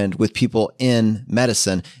trend with people in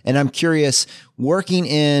medicine. And I'm curious,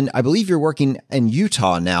 I believe you're working in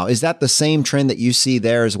Utah now. Is that the same trend that you see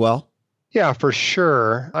there as well? Yeah, for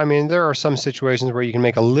sure. I mean, there are some situations where you can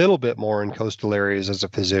make a little bit more in coastal areas as a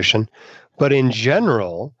physician. But in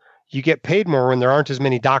general, you get paid more when there aren't as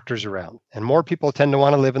many doctors around. And more people tend to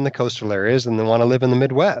want to live in the coastal areas than they want to live in the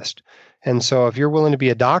Midwest. And so if you're willing to be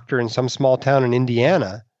a doctor in some small town in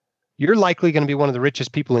Indiana, you're likely going to be one of the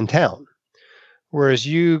richest people in town. Whereas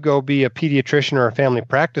you go be a pediatrician or a family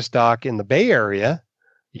practice doc in the Bay Area,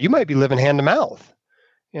 you might be living hand to mouth.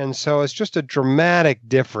 And so it's just a dramatic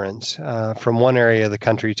difference from one area of the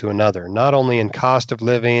country to another, not only in cost of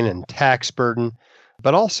living and tax burden,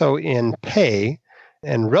 but also in pay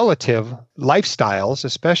and relative lifestyles,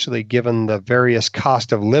 especially given the various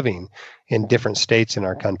cost of living in different states in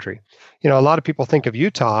our country. A lot of people think of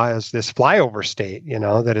Utah as this flyover state,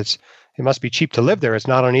 that it must be cheap to live there. It's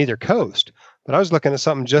not on either coast. But I was looking at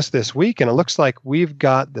something just this week, and it looks like we've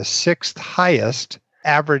got the 6th highest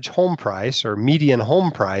average home price or median home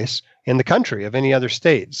price in the country of any other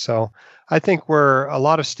state. So I think where a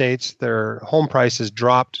lot of states, their home prices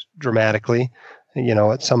dropped dramatically,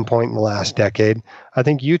 at some point in the last decade. I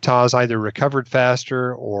think Utah's either recovered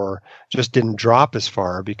faster or just didn't drop as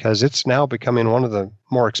far because it's now becoming one of the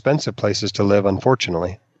more expensive places to live,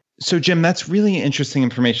 unfortunately. So, Jim, that's really interesting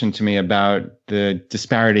information to me about the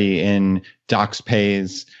disparity in docs'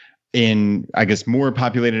 pays in, I guess, more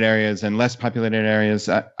populated areas and less populated areas.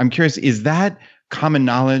 I'm curious, is that common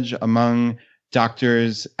knowledge among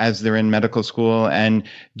doctors as they're in medical school? And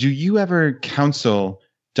do you ever counsel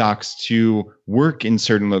docs to work in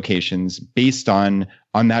certain locations based on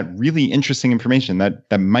that really interesting information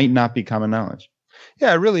that might not be common knowledge?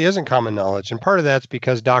 Yeah, it really isn't common knowledge. And part of that's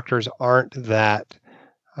because doctors aren't that,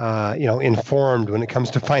 informed when it comes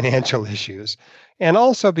to financial issues. And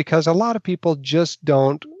also because a lot of people just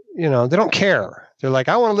don't, they don't care. They're like,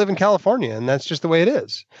 I want to live in California, and that's just the way it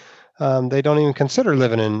is. They don't even consider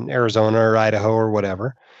living in Arizona or Idaho or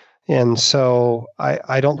whatever. And so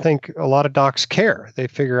I don't think a lot of docs care. They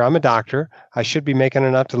figure I'm a doctor. I should be making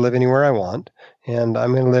enough to live anywhere I want. And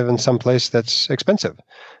I'm going to live in some place that's expensive.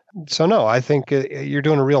 So no, I think you're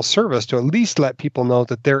doing a real service to at least let people know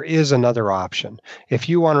that there is another option. If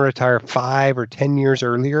you want to retire 5 or 10 years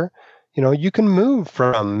earlier, you can move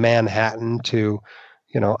from Manhattan to,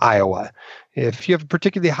 Iowa. If you have a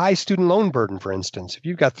particularly high student loan burden, for instance, if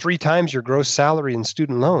you've got 3 times your gross salary in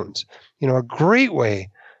student loans, a great way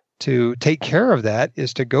to take care of that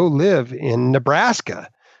is to go live in Nebraska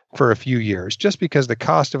for a few years, just because the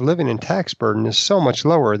cost of living and tax burden is so much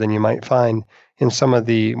lower than you might find in some of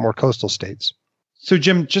the more coastal states. So,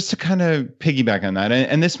 Jim, just to kind of piggyback on that,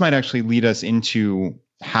 and this might actually lead us into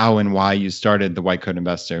how and why you started the White Coat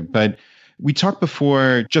Investor, but we talked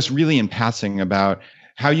before just really in passing about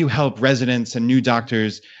how you help residents and new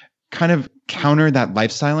doctors kind of counter that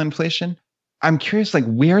lifestyle inflation. I'm curious,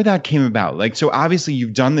 where that came about. So obviously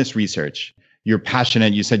you've done this research. You're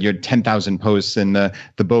passionate. You said you had 10,000 posts in the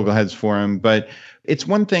Bogleheads forum, but it's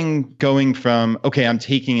one thing going from, okay, I'm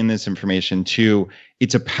taking in this information to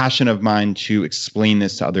it's a passion of mine to explain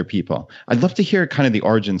this to other people. I'd love to hear kind of the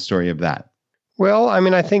origin story of that. Well,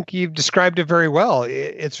 I think you've described it very well.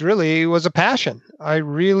 It was a passion. I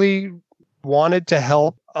really wanted to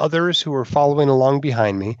help others who were following along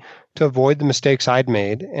behind me to avoid the mistakes I'd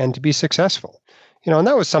made and to be successful. And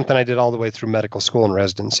that was something I did all the way through medical school and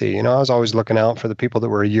residency. I was always looking out for the people that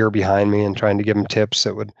were a year behind me and trying to give them tips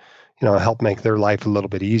that would, help make their life a little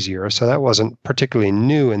bit easier. So that wasn't particularly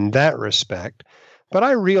new in that respect. But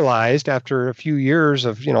I realized after a few years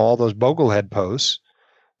of, all those Boglehead posts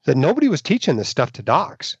that nobody was teaching this stuff to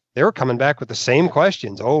docs. They were coming back with the same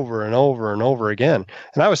questions over and over and over again.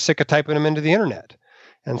 And I was sick of typing them into the internet.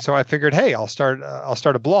 And so I figured, hey, I'll start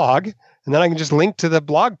a blog And then I can just link to the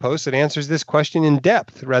blog post that answers this question in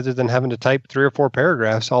depth rather than having to type 3 or 4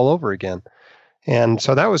 paragraphs all over again. And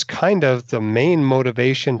so that was kind of the main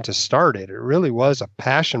motivation to start it. It really was a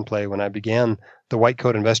passion play when I began the White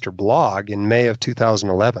Coat Investor blog in May of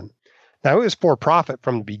 2011. Now, it was for profit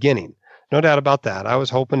from the beginning. No doubt about that. I was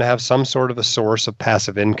hoping to have some sort of a source of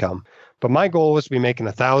passive income. But my goal was to be making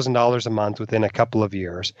 $1,000 a month within a couple of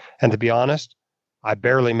years. And to be honest, I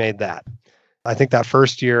barely made that. I think that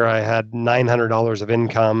first year I had $900 of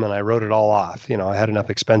income and I wrote it all off. I had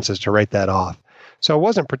enough expenses to write that off. So it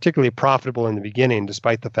wasn't particularly profitable in the beginning,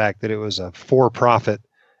 despite the fact that it was a for-profit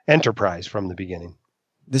enterprise from the beginning.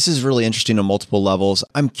 This is really interesting on multiple levels.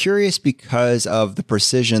 I'm curious because of the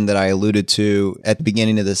precision that I alluded to at the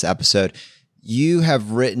beginning of this episode. You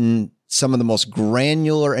have written some of the most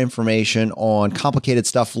granular information on complicated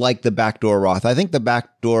stuff like the backdoor Roth. I think the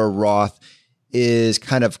backdoor Roth is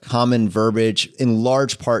kind of common verbiage in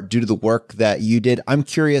large part due to the work that you did. I'm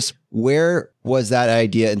curious, where was that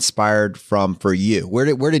idea inspired from for you?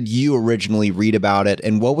 Where did you originally read about it?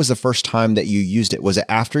 And what was the first time that you used it? Was it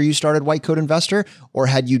after you started White Coat Investor, or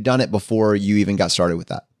had you done it before you even got started with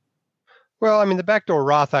that? Well, the backdoor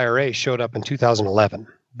Roth IRA showed up in 2011.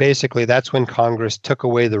 Basically, that's when Congress took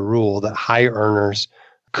away the rule that high earners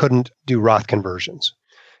couldn't do Roth conversions.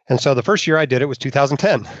 And so the first year I did it was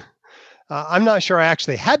 2010. I'm not sure I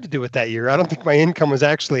actually had to do it that year. I don't think my income was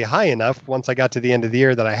actually high enough once I got to the end of the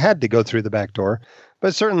year that I had to go through the back door.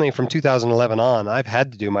 But certainly from 2011 on, I've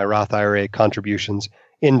had to do my Roth IRA contributions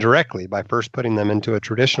indirectly by first putting them into a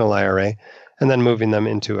traditional IRA and then moving them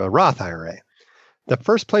into a Roth IRA. The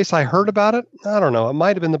first place I heard about it, I don't know, it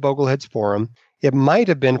might have been the Bogleheads Forum. It might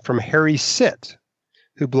have been from Harry Sitt,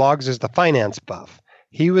 who blogs as the Finance Buff.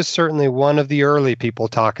 He was certainly one of the early people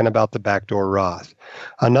talking about the backdoor Roth.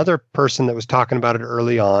 Another person that was talking about it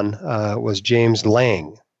early on was James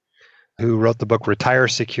Lang, who wrote the book Retire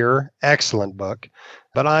Secure. Excellent book.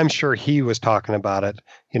 But I'm sure he was talking about it,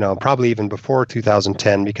 probably even before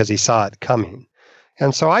 2010 because he saw it coming.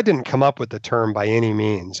 And so I didn't come up with the term by any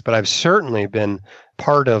means, but I've certainly been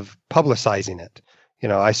part of publicizing it.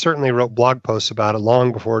 I certainly wrote blog posts about it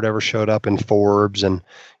long before it ever showed up in Forbes and,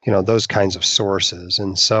 those kinds of sources.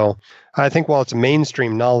 And so I think while it's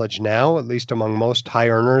mainstream knowledge now, at least among most high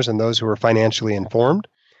earners and those who are financially informed,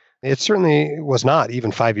 it certainly was not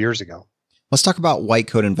even 5 years ago. Let's talk about White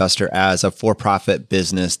Coat Investor as a for-profit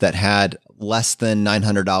business that had less than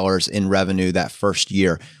 $900 in revenue that first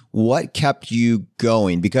year. What kept you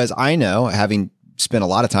going? Because I know, having spent a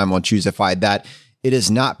lot of time on Choosify, that it is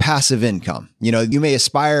not passive income. You may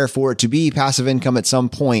aspire for it to be passive income at some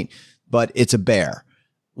point, but it's a bear.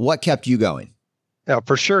 What kept you going? Now,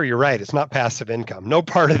 for sure, you're right. It's not passive income. No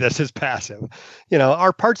part of this is passive.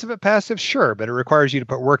 Are parts of it passive? Sure, but it requires you to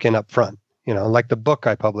put work in up front. Like the book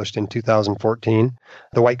I published in 2014,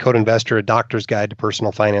 The White Coat Investor, A Doctor's Guide to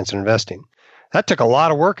Personal Finance and Investing. That took a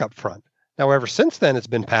lot of work up front. Now, ever since then, it's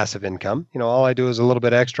been passive income. All I do is a little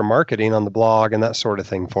bit extra marketing on the blog and that sort of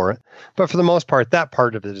thing for it. But for the most part, that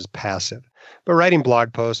part of it is passive. But writing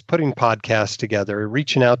blog posts, putting podcasts together,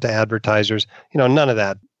 reaching out to advertisers, none of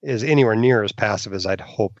that is anywhere near as passive as I'd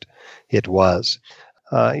hoped it was.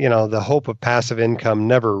 The hope of passive income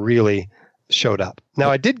never really showed up. Now,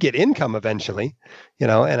 I did get income eventually,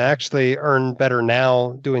 and actually earn better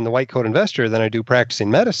now doing the White Coat Investor than I do practicing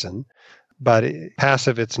medicine. But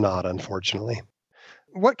passive, it's not, unfortunately.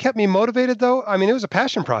 What kept me motivated, though? It was a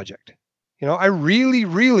passion project. I really,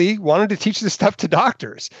 really wanted to teach this stuff to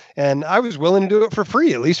doctors, and I was willing to do it for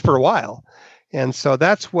free, at least for a while. And so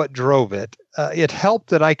that's what drove it. It helped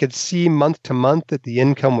that I could see month to month that the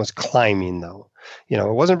income was climbing, though. It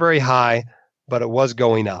wasn't very high, but it was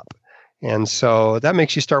going up. And so that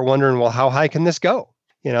makes you start wondering, well, how high can this go?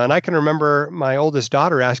 And I can remember my oldest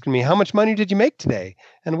daughter asking me, how much money did you make today?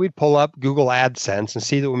 And we'd pull up Google AdSense and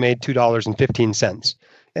see that we made $2.15.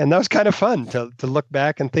 And that was kind of fun to look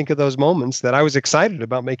back and think of those moments that I was excited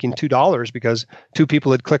about making $2 because 2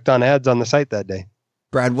 people had clicked on ads on the site that day.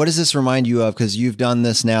 Brad, what does this remind you of? Because you've done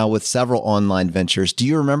this now with several online ventures. Do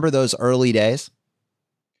you remember those early days?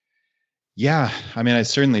 Yeah, I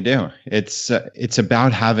certainly do. It's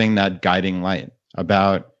about having that guiding light,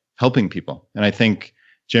 about helping people. And I think,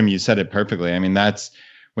 Jim, you said it perfectly. That's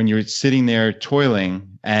when you're sitting there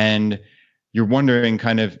toiling and you're wondering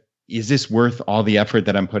kind of, is this worth all the effort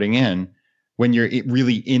that I'm putting in? When you're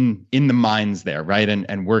really in the mines there, right?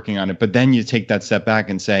 And working on it. But then you take that step back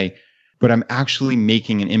and say, but I'm actually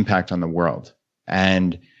making an impact on the world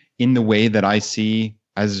and in the way that I see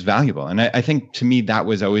as valuable. And I think to me, that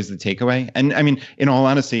was always the takeaway. And in all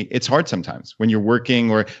honesty, it's hard sometimes when you're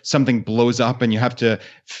working or something blows up and you have to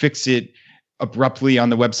fix it abruptly on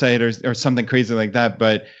the website or something crazy like that.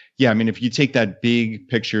 But yeah, I mean, if you take that big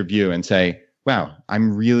picture view and say, wow,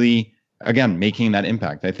 I'm really, again, making that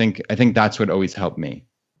impact. I think that's what always helped me.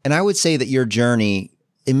 And I would say that your journey,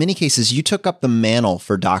 in many cases, you took up the mantle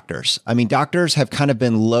for doctors. I mean, doctors have kind of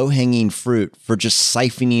been low-hanging fruit for just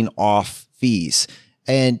siphoning off fees.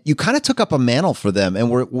 And you kind of took up a mantle for them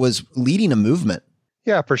and was leading a movement.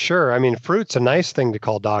 Yeah, for sure. I mean, fruit's a nice thing to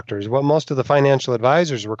call doctors. What most of the financial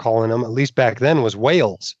advisors were calling them, at least back then, was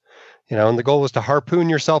whales. And the goal was to harpoon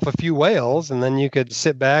yourself a few whales, and then you could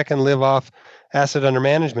sit back and live off asset under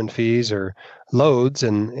management fees or loads,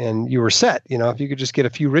 and you were set, if you could just get a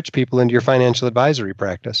few rich people into your financial advisory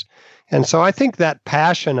practice. And so I think that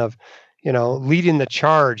passion of, leading the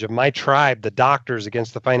charge of my tribe, the doctors,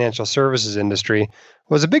 against the financial services industry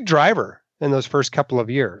was a big driver in those first couple of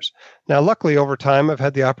years. Now, luckily, over time, I've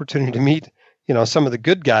had the opportunity to meet, some of the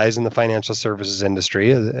good guys in the financial services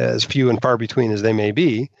industry, as few and far between as they may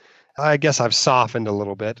be. I guess I've softened a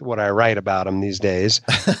little bit what I write about them these days.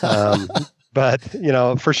 But,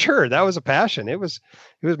 for sure, that was a passion. It was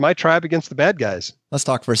my tribe against the bad guys. Let's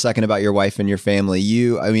talk for a second about your wife and your family.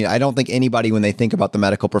 I don't think anybody, when they think about the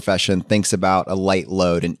medical profession, thinks about a light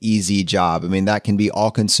load, an easy job. I mean, that can be all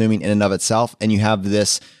consuming in and of itself. And you have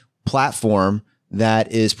this platform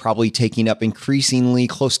that is probably taking up increasingly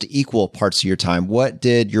close to equal parts of your time. What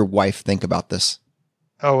did your wife think about this?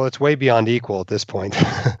 Oh, well, it's way beyond equal at this point.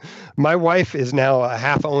 My wife is now a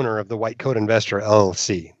half owner of the White Coat Investor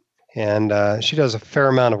LLC, and she does a fair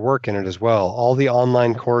amount of work in it as well. All the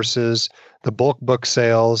online courses, the bulk book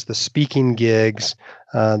sales, the speaking gigs,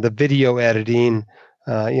 the video editing,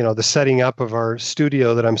 the setting up of our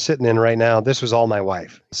studio that I'm sitting in right now. This was all my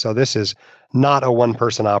wife. So this is not a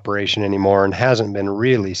one-person operation anymore, and hasn't been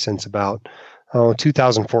really since about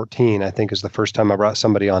 2014, I think, is the first time I brought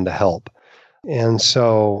somebody on to help. And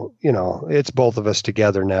so, it's both of us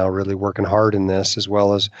together now really working hard in this, as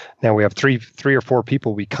well as now we have three or four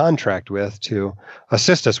people we contract with to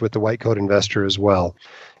assist us with the White Coat Investor as well.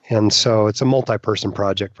 And so it's a multi-person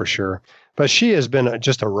project for sure. But she has been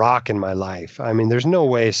just a rock in my life. I mean, there's no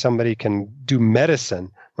way somebody can do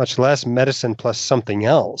medicine, much less medicine plus something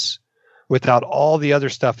else, without all the other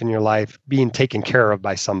stuff in your life being taken care of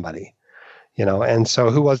by somebody, And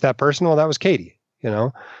so who was that person? Well, that was Katie,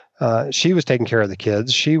 She was taking care of the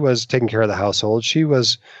kids. She was taking care of the household. She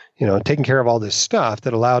was, taking care of all this stuff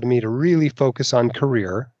that allowed me to really focus on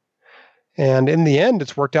career. And in the end,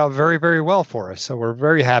 it's worked out very, very well for us. So we're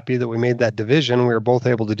very happy that we made that division. We were both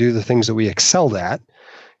able to do the things that we excelled at.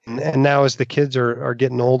 And now as the kids are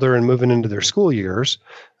getting older and moving into their school years,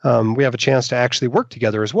 we have a chance to actually work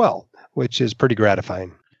together as well, which is pretty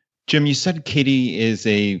gratifying. Jim, you said Katie is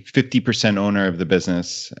a 50% owner of the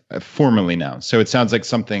business formally now. So it sounds like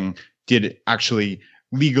something did actually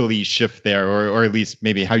legally shift there, or at least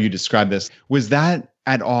maybe how you describe this. Was that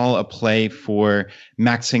at all a play for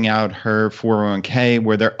maxing out her 401k?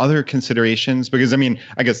 Were there other considerations? Because,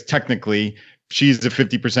 I guess technically she's the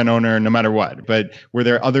 50% owner no matter what. But were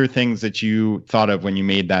there other things that you thought of when you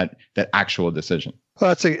made that actual decision? Well,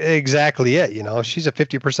 that's exactly it. She's a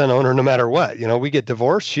 50% owner no matter what. We get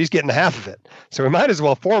divorced, she's getting half of it. So we might as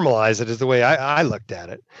well formalize it, is the way I looked at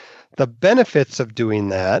it. The benefits of doing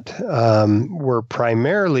that were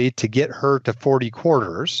primarily to get her to 40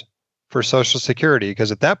 quarters for Social Security,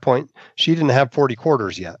 because at that point, she didn't have 40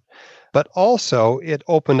 quarters yet. But also, it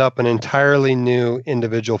opened up an entirely new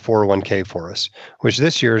individual 401k for us, which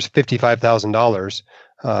this year is $55,000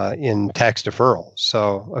 in tax deferral.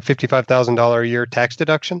 So a $55,000 a year tax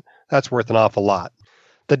deduction, that's worth an awful lot.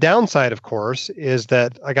 The downside, of course, is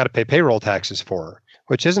that I got to pay payroll taxes for her,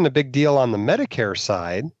 which isn't a big deal on the Medicare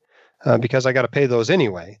side because I got to pay those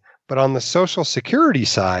anyway. But on the Social Security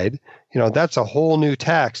side, that's a whole new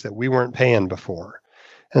tax that we weren't paying before.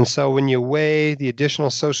 And so when you weigh the additional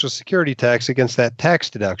Social Security tax against that tax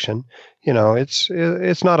deduction, it's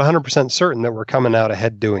not 100% certain that we're coming out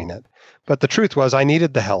ahead doing it. But the truth was I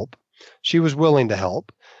needed the help. She was willing to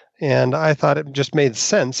help. And I thought it just made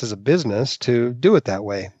sense as a business to do it that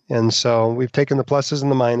way. And so we've taken the pluses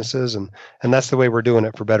and the minuses, and that's the way we're doing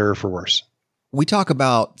it, for better or for worse. We talk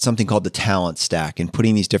about something called the talent stack and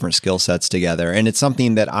putting these different skill sets together. And it's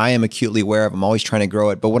something that I am acutely aware of. I'm always trying to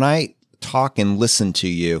grow it. But when I talk and listen to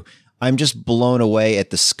you, I'm just blown away at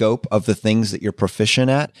the scope of the things that you're proficient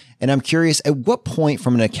at. And I'm curious, at what point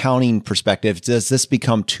from an accounting perspective does this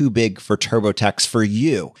become too big for TurboTax for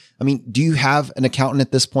you? Do you have an accountant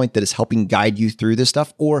at this point that is helping guide you through this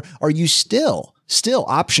stuff? Or are you still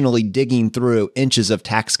optionally digging through inches of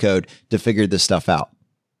tax code to figure this stuff out?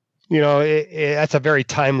 That's a very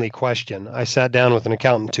timely question. I sat down with an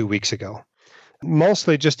accountant 2 weeks ago.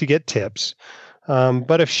 mostly just to get tips.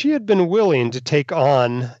 But if she had been willing to take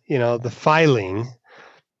on, the filing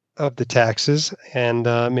of the taxes and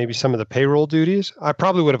maybe some of the payroll duties, I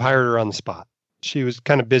probably would have hired her on the spot. She was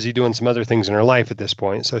kind of busy doing some other things in her life at this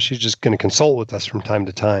point, so she's just going to consult with us from time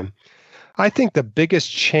to time. I think the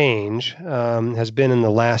biggest change has been in the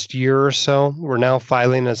last year or so. We're now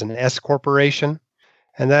filing as an S corporation,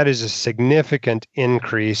 and that is a significant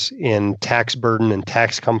increase in tax burden and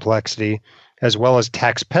tax complexity, as well as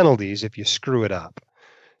tax penalties if you screw it up.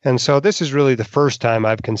 And so this is really the first time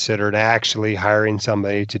I've considered actually hiring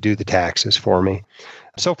somebody to do the taxes for me.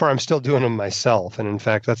 So far, I'm still doing them myself. And in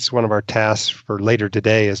fact, that's one of our tasks for later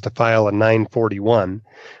today is to file a 941,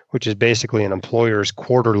 which is basically an employer's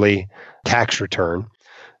quarterly tax return.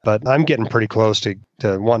 But I'm getting pretty close to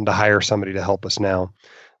wanting to hire somebody to help us now.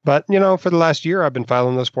 But, for the last year, I've been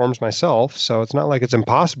filing those forms myself. So it's not like it's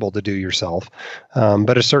impossible to do yourself. But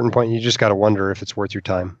at a certain point, you just got to wonder if it's worth your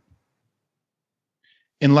time.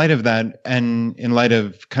 In light of that, and in light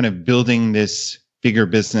of kind of building this bigger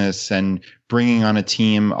business and bringing on a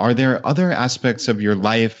team, are there other aspects of your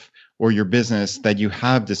life or your business that you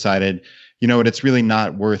have decided, it's really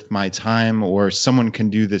not worth my time, or someone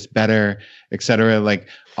can do this better, et cetera, like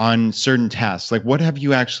on certain tasks? Like, what have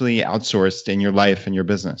you actually outsourced in your life and your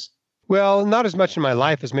business? Well, not as much in my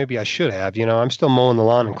life as maybe I should have. I'm still mowing the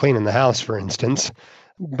lawn and cleaning the house, for instance.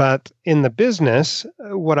 But in the business,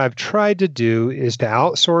 what I've tried to do is to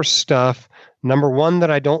outsource stuff, number one,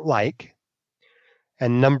 that I don't like,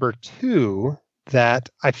 and number two, that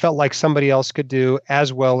I felt like somebody else could do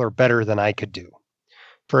as well or better than I could do.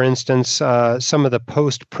 For instance, some of the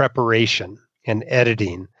post preparation and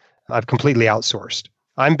editing, I've completely outsourced.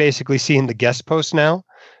 I'm basically seeing the guest posts now,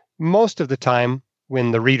 most of the time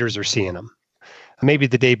when the readers are seeing them. Maybe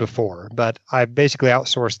the day before, but I've basically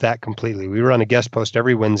outsourced that completely. We run a guest post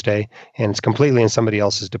every Wednesday, and it's completely in somebody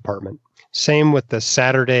else's department. Same with the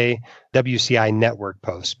Saturday WCI network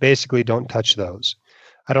posts. Basically, don't touch those.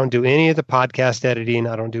 I don't do any of the podcast editing.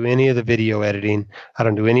 I don't do any of the video editing. I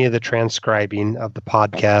don't do any of the transcribing of the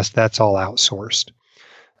podcast. That's all outsourced.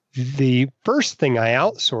 The first thing I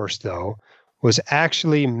outsourced, though, was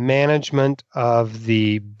actually management of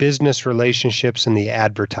the business relationships and the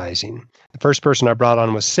advertising. The first person I brought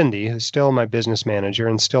on was Cindy, who's still my business manager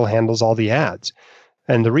and still handles all the ads.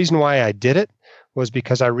 And the reason why I did it was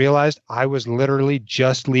because I realized I was literally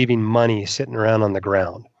just leaving money sitting around on the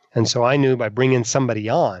ground. And so I knew by bringing somebody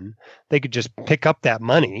on, they could just pick up that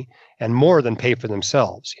money and more than pay for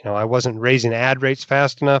themselves. I wasn't raising ad rates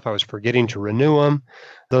fast enough. I was forgetting to renew them,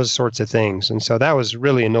 those sorts of things. And so that was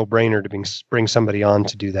really a no-brainer to bring somebody on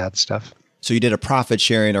to do that stuff. So you did a profit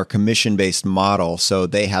sharing or commission-based model, so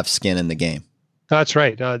they have skin in the game. That's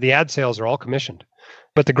right. The ad sales are all commissioned.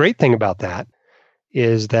 But the great thing about that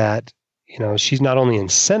is that, she's not only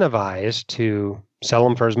incentivized to sell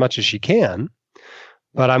them for as much as she can,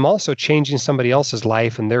 but I'm also changing somebody else's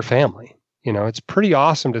life and their family. It's pretty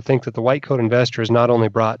awesome to think that the White Coat Investor has not only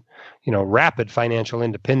brought, rapid financial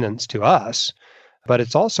independence to us, but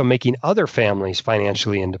it's also making other families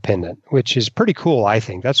financially independent, which is pretty cool, I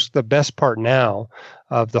think. That's the best part now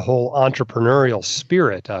of the whole entrepreneurial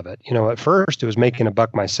spirit of it. At first it was making a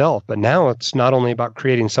buck myself, but now it's not only about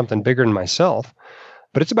creating something bigger than myself,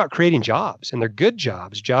 but it's about creating jobs, and they're good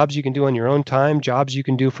jobs you can do on your own time, jobs you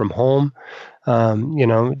can do from home,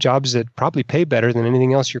 jobs that probably pay better than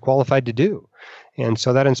anything else you're qualified to do. And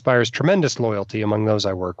so that inspires tremendous loyalty among those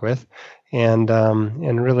I work with, and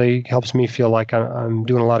really helps me feel like I'm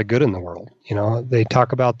doing a lot of good in the world. They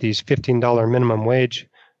talk about these $15 minimum wage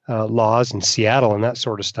laws in Seattle and that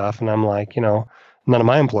sort of stuff, and I'm like, none of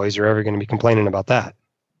my employees are ever going to be complaining about that.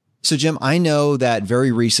 So, Jim, I know that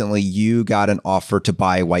very recently you got an offer to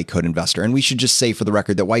buy White Coat Investor. And we should just say for the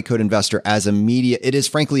record that White Coat Investor it is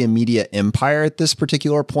frankly a media empire at this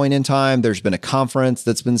particular point in time. There's been a conference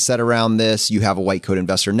that's been set around this. You have a White Coat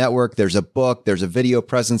Investor network. There's a book. There's a video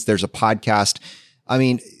presence. There's a podcast. I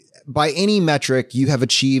mean, by any metric, you have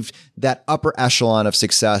achieved that upper echelon of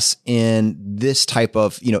success in this type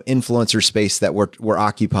of, influencer space that we're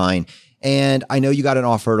occupying. And I know you got an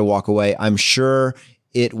offer to walk away. I'm sure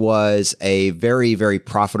it was a very, very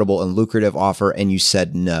profitable and lucrative offer, and you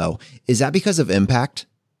said no. Is that because of impact?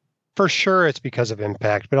 For sure, it's because of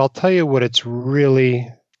impact, but I'll tell you what it's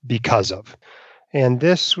really because of. And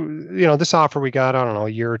this offer we got,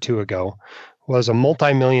 a year or two ago was a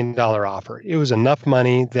multi-million-dollar offer. It was enough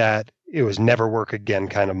money that it was never work again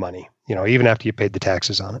kind of money, even after you paid the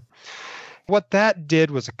taxes on it. What that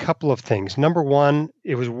did was a couple of things. Number one,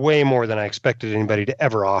 it was way more than I expected anybody to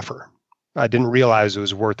ever offer. I didn't realize it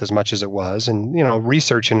was worth as much as it was. And,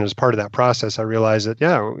 researching it as part of that process, I realized that,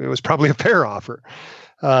 it was probably a fair offer.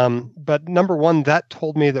 But number one, that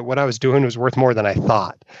told me that what I was doing was worth more than I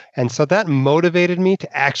thought. And so that motivated me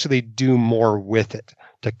to actually do more with it,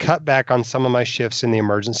 to cut back on some of my shifts in the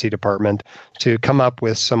emergency department, to come up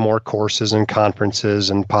with some more courses and conferences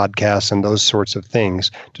and podcasts and those sorts of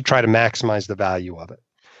things to try to maximize the value of it.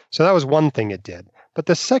 So that was one thing it did. But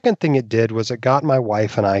the second thing it did was it got my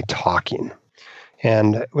wife and I talking.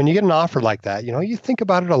 And when you get an offer like that, you think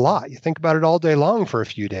about it a lot. You think about it all day long for a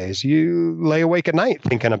few days. You lay awake at night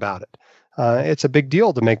thinking about it. It's a big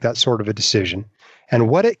deal to make that sort of a decision. And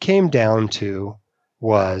what it came down to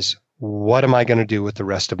was, what am I going to do with the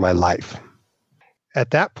rest of my life?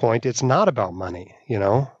 At that point, it's not about money.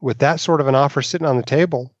 With that sort of an offer sitting on the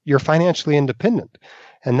table, you're financially independent.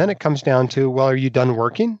 And then it comes down to, well, are you done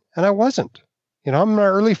working? And I wasn't. I'm in my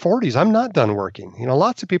early 40s. I'm not done working.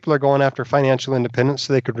 Lots of people are going after financial independence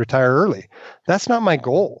so they could retire early. That's not my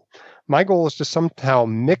goal. My goal is to somehow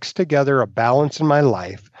mix together a balance in my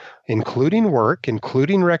life, including work,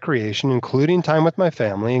 including recreation, including time with my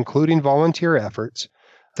family, including volunteer efforts,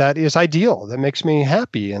 that is ideal, that makes me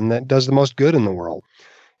happy, and that does the most good in the world.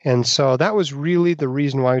 And so that was really the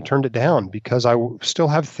reason why I turned it down, because I still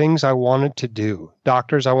have things I wanted to do,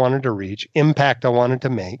 doctors I wanted to reach, impact I wanted to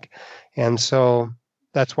make. And so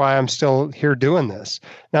that's why I'm still here doing this.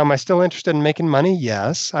 Now, am I still interested in making money?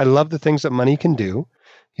 Yes. I love the things that money can do.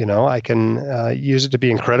 I can use it to be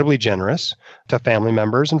incredibly generous to family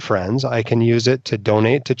members and friends. I can use it to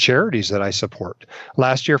donate to charities that I support.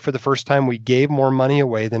 Last year, for the first time, we gave more money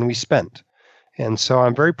away than we spent. And so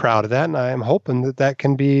I'm very proud of that. And I'm hoping that that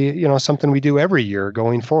can be, something we do every year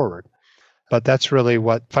going forward. But that's really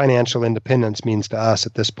what financial independence means to us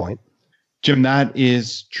at this point. Jim, that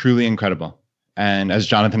is truly incredible. And as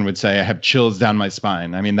Jonathan would say, I have chills down my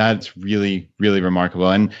spine. I mean, that's really, really remarkable.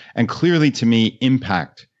 And clearly to me,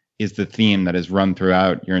 impact is the theme that is run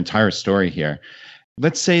throughout your entire story here.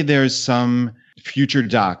 Let's say there's some future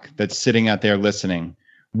doc that's sitting out there listening.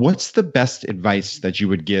 What's the best advice that you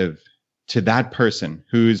would give to that person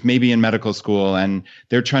who's maybe in medical school and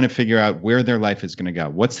they're trying to figure out where their life is going to go?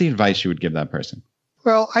 What's the advice you would give that person?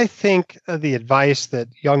 Well, I think the advice that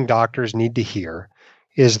young doctors need to hear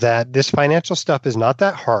is that this financial stuff is not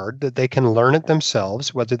that hard, that they can learn it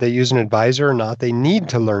themselves, whether they use an advisor or not, they need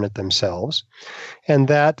to learn it themselves, and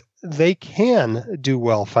that they can do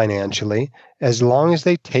well financially as long as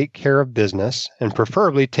they take care of business, and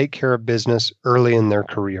preferably take care of business early in their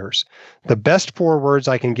careers. The best 4 words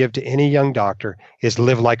I can give to any young doctor is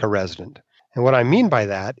live like a resident. And what I mean by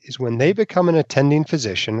that is when they become an attending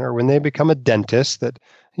physician, or when they become a dentist that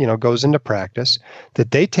goes into practice,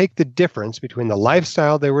 that they take the difference between the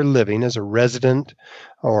lifestyle they were living as a resident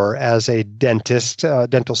or as a dentist,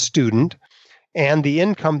 dental student, and the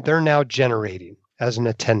income they're now generating as an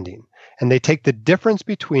attending. And they take the difference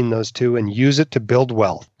between those two and use it to build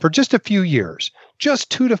wealth for just a few years. Just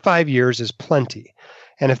 2 to 5 years is plenty.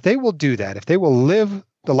 And if they will do that, if they will live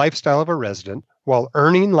the lifestyle of a resident while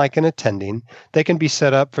earning like an attending, they can be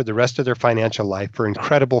set up for the rest of their financial life for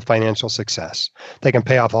incredible financial success. They can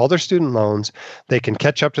pay off all their student loans. They can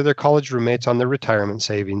catch up to their college roommates on their retirement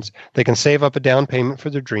savings. They can save up a down payment for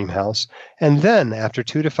their dream house. And then, after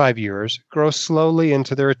 2 to 5 years, grow slowly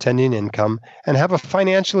into their attending income and have a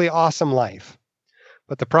financially awesome life.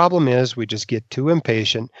 But the problem is we just get too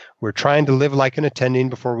impatient. We're trying to live like an attending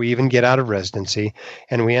before we even get out of residency.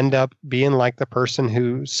 And we end up being like the person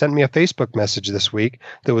who sent me a Facebook message this week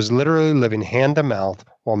that was literally living hand to mouth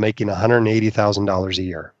while making $180,000 a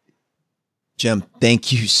year. Jim,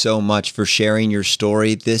 thank you so much for sharing your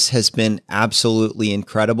story. This has been absolutely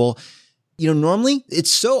incredible. Normally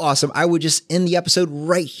it's so awesome. I would just end the episode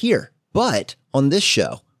right here. But on this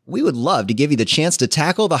show, we would love to give you the chance to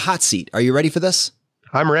tackle the hot seat. Are you ready for this?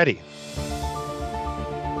 I'm ready.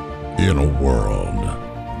 In a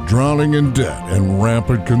world drowning in debt and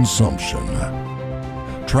rampant consumption,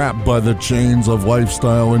 trapped by the chains of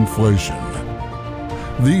lifestyle inflation,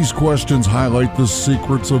 these questions highlight the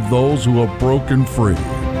secrets of those who have broken free.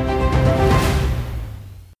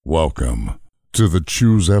 Welcome to the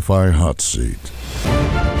Choose FI Hot Seat.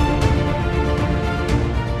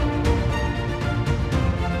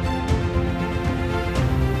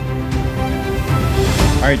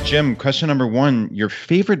 All right, Jim, question number 1, your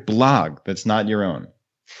favorite blog that's not your own?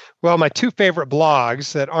 Well, my two favorite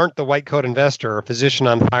blogs that aren't the White Coat Investor are Physician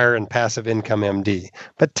on Fire and Passive Income MD.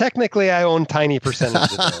 But technically, I own tiny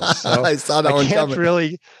percentages of those. So I saw that one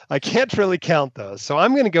coming. I can't really count those. So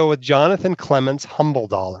I'm going to go with Jonathan Clements' Humble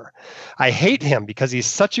Dollar. I hate him because he's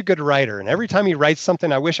such a good writer. And every time he writes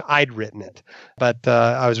something, I wish I'd written it. But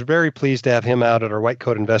I was very pleased to have him out at our White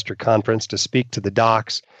Coat Investor Conference to speak to the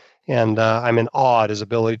docs. And I'm in awe at his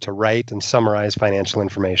ability to write and summarize financial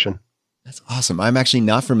information. That's awesome. I'm actually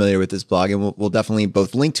not familiar with this blog, and we'll definitely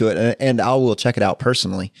both link to it, and I will check it out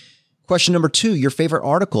personally. Question number 2, your favorite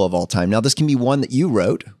article of all time. Now, this can be one that you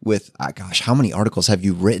wrote with, how many articles have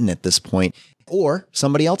you written at this point, or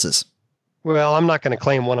somebody else's? Well, I'm not going to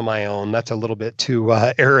claim one of my own. That's a little bit too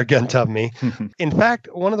arrogant of me. In fact,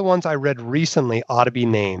 one of the ones I read recently ought to be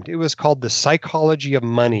named. It was called The Psychology of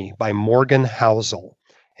Money by Morgan Housel,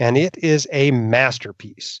 and it is a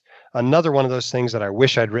masterpiece. Another one of those things that I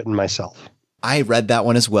wish I'd written myself. I read that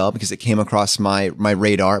one as well because it came across my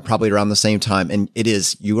radar probably around the same time. And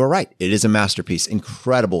you are right. It is a masterpiece.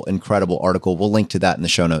 Incredible, incredible article. We'll link to that in the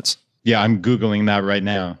show notes. Yeah, I'm Googling that right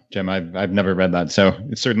now, Jim. I've never read that. So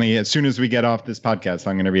certainly as soon as we get off this podcast,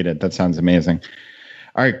 I'm going to read it. That sounds amazing.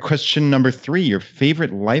 All right. Question number 3, your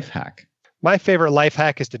favorite life hack. My favorite life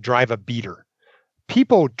hack is to drive a beater.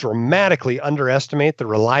 People dramatically underestimate the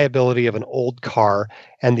reliability of an old car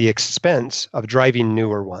and the expense of driving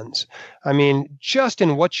newer ones. I mean, just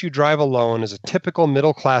in what you drive alone as a typical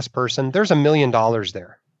middle-class person, there's $1 million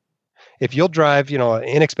there. If you'll drive, an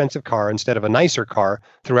inexpensive car instead of a nicer car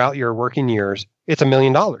throughout your working years, it's $1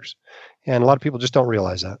 million. And a lot of people just don't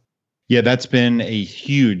realize that. Yeah, that's been a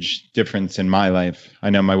huge difference in my life. I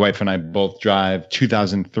know my wife and I both drive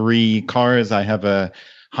 2003 cars. I have a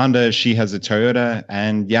Honda, she has a Toyota.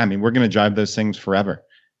 And yeah, we're going to drive those things forever.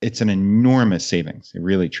 It's an enormous savings. It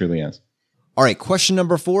really, truly is. All right. Question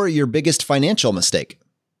number 4, your biggest financial mistake.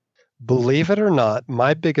 Believe it or not,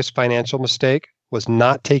 my biggest financial mistake was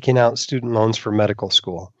not taking out student loans for medical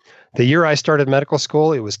school. The year I started medical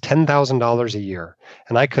school, it was $10,000 a year.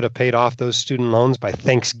 And I could have paid off those student loans by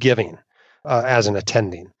Thanksgiving as an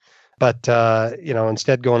attending. But,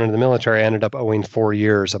 instead going into the military, I ended up owing 4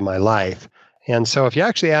 years of my life. And so if you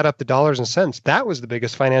actually add up the dollars and cents, that was the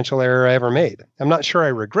biggest financial error I ever made. I'm not sure I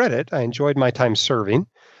regret it. I enjoyed my time serving.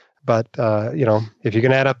 But, if you're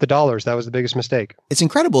going to add up the dollars, that was the biggest mistake. It's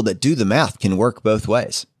incredible that do the math can work both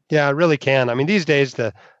ways. Yeah, it really can. These days,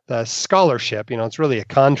 the scholarship, it's really a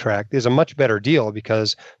contract, is a much better deal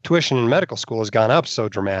because tuition in medical school has gone up so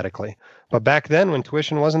dramatically. But back then, when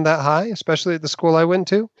tuition wasn't that high, especially at the school I went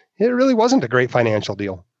to, it really wasn't a great financial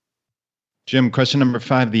deal. Jim, question number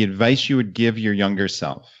 5, the advice you would give your younger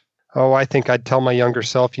self. Oh, I think I'd tell my younger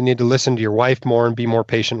self, you need to listen to your wife more and be more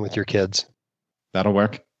patient with your kids. That'll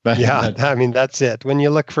work. Yeah, that's it. When you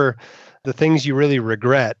look for the things you really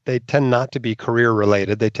regret, they tend not to be career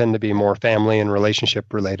related. They tend to be more family and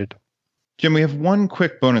relationship related. Jim, we have one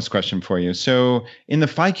quick bonus question for you. So in the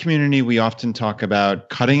FI community, we often talk about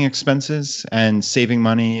cutting expenses and saving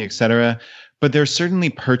money, et cetera. But there are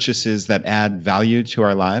certainly purchases that add value to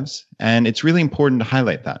our lives. And it's really important to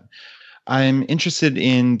highlight that. I'm interested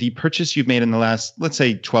in the purchase you've made in the last, let's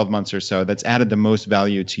say, 12 months or so that's added the most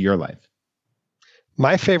value to your life.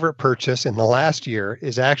 My favorite purchase in the last year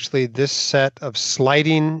is actually this set of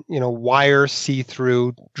sliding, wire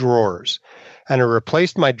see-through drawers. And I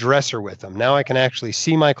replaced my dresser with them. Now I can actually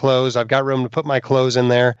see my clothes. I've got room to put my clothes in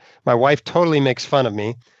there. My wife totally makes fun of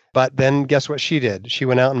me. But then guess what she did? She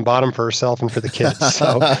went out and bought them for herself and for the kids.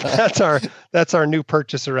 So that's our new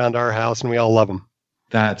purchase around our house, and we all love them.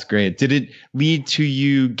 That's great. Did it lead to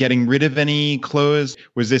you getting rid of any clothes?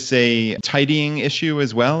 Was this a tidying issue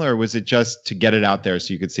as well, or was it just to get it out there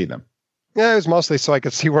so you could see them? Yeah, it was mostly so I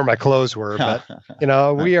could see where my clothes were. But,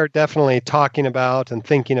 we are definitely talking about and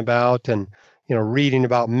thinking about and, reading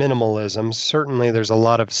about minimalism. Certainly there's a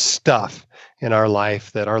lot of stuff in our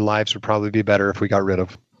life that our lives would probably be better if we got rid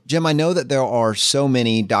of. Jim, I know that there are so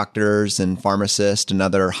many doctors and pharmacists and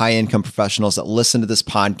other high-income professionals that listen to this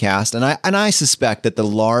podcast, and I suspect that the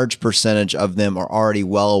large percentage of them are already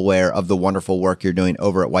well aware of the wonderful work you're doing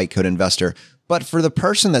over at White Coat Investor. But for the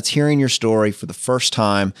person that's hearing your story for the first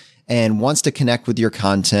time and wants to connect with your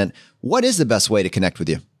content, what is the best way to connect with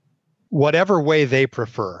you? Whatever way they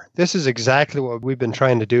prefer. This is exactly what we've been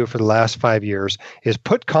trying to do for the last 5 years, is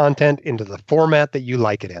put content into the format that you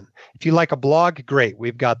like it in. If you like a blog, great.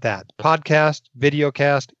 We've got that. Podcast,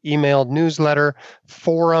 videocast, email, newsletter,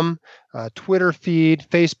 forum, Twitter feed,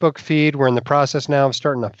 Facebook feed. We're in the process now of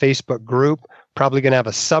starting a Facebook group, probably going to have a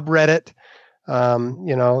subreddit.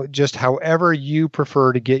 Just however you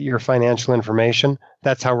prefer to get your financial information,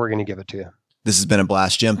 that's how we're going to give it to you. This has been a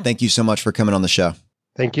blast, Jim. Thank you so much for coming on the show.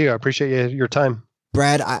 Thank you. I appreciate your time.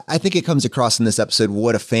 Brad, I think it comes across in this episode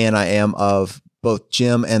what a fan I am of both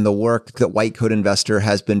Jim and the work that White Coat Investor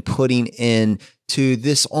has been putting in to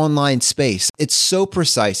this online space. It's so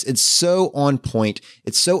precise. It's so on point.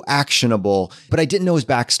 It's so actionable, but I didn't know his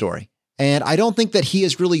backstory. And I don't think that he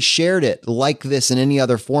has really shared it like this in any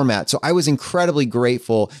other format. So I was incredibly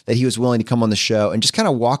grateful that he was willing to come on the show and just kind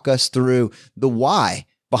of walk us through the why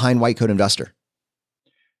behind White Coat Investor.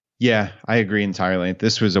 Yeah, I agree entirely.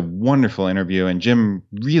 This was a wonderful interview, and Jim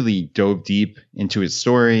really dove deep into his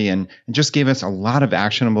story and just gave us a lot of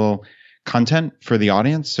actionable content for the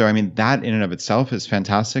audience. So, I mean, that in and of itself is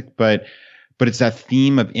fantastic, but it's that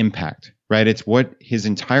theme of impact, right? It's what his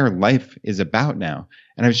entire life is about now.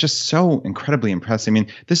 And I was just so incredibly impressed. I mean,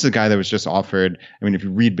 this is a guy that was just offered, I mean, if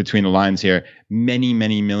you read between the lines here, many,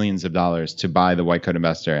 many millions of dollars to buy the White Coat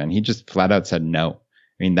Investor. And he just flat out said no.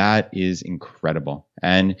 I mean, that is incredible.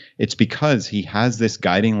 And it's because he has this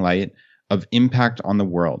guiding light of impact on the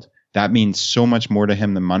world. That means so much more to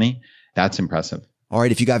him than money. That's impressive. All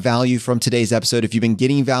right, if you got value from today's episode, if you've been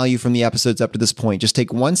getting value from the episodes up to this point, just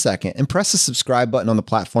take 1 second and press the subscribe button on the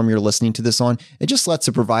platform you're listening to this on. It just lets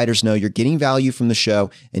the providers know you're getting value from the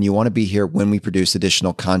show and you want to be here when we produce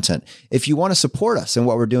additional content. If you want to support us in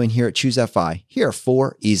what we're doing here at ChooseFI, here are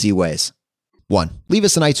 4 easy ways. 1, leave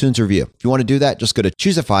us an iTunes review. If you want to do that, just go to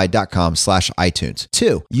choosefi.com/iTunes.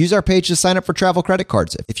 2, use our page to sign up for travel credit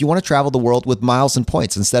cards. If you want to travel the world with miles and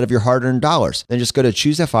points instead of your hard-earned dollars, then just go to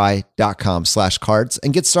choosefi.com/cards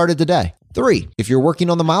and get started today. 3, if you're working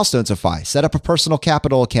on the milestones of FI, set up a personal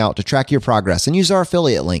capital account to track your progress and use our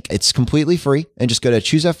affiliate link. It's completely free, and just go to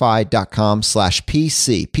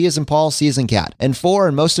choosefi.com/PC. P as in Paul, C as in cat. And 4,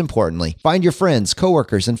 and most importantly, find your friends,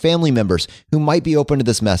 coworkers, and family members who might be open to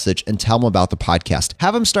this message and tell them about the podcast.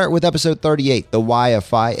 Have them start with episode 38, The Why of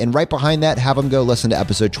FI, and right behind that, have them go listen to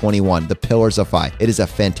episode 21, The Pillars of FI. It is a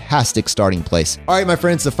fantastic starting place. All right, my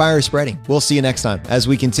friends, the fire is spreading. We'll see you next time as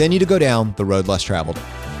we continue to go down the road less traveled.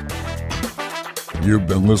 You've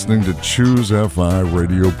been listening to Choose FI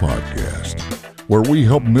Radio Podcast, where we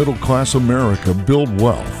help middle-class America build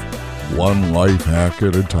wealth, one life hack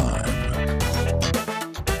at a time.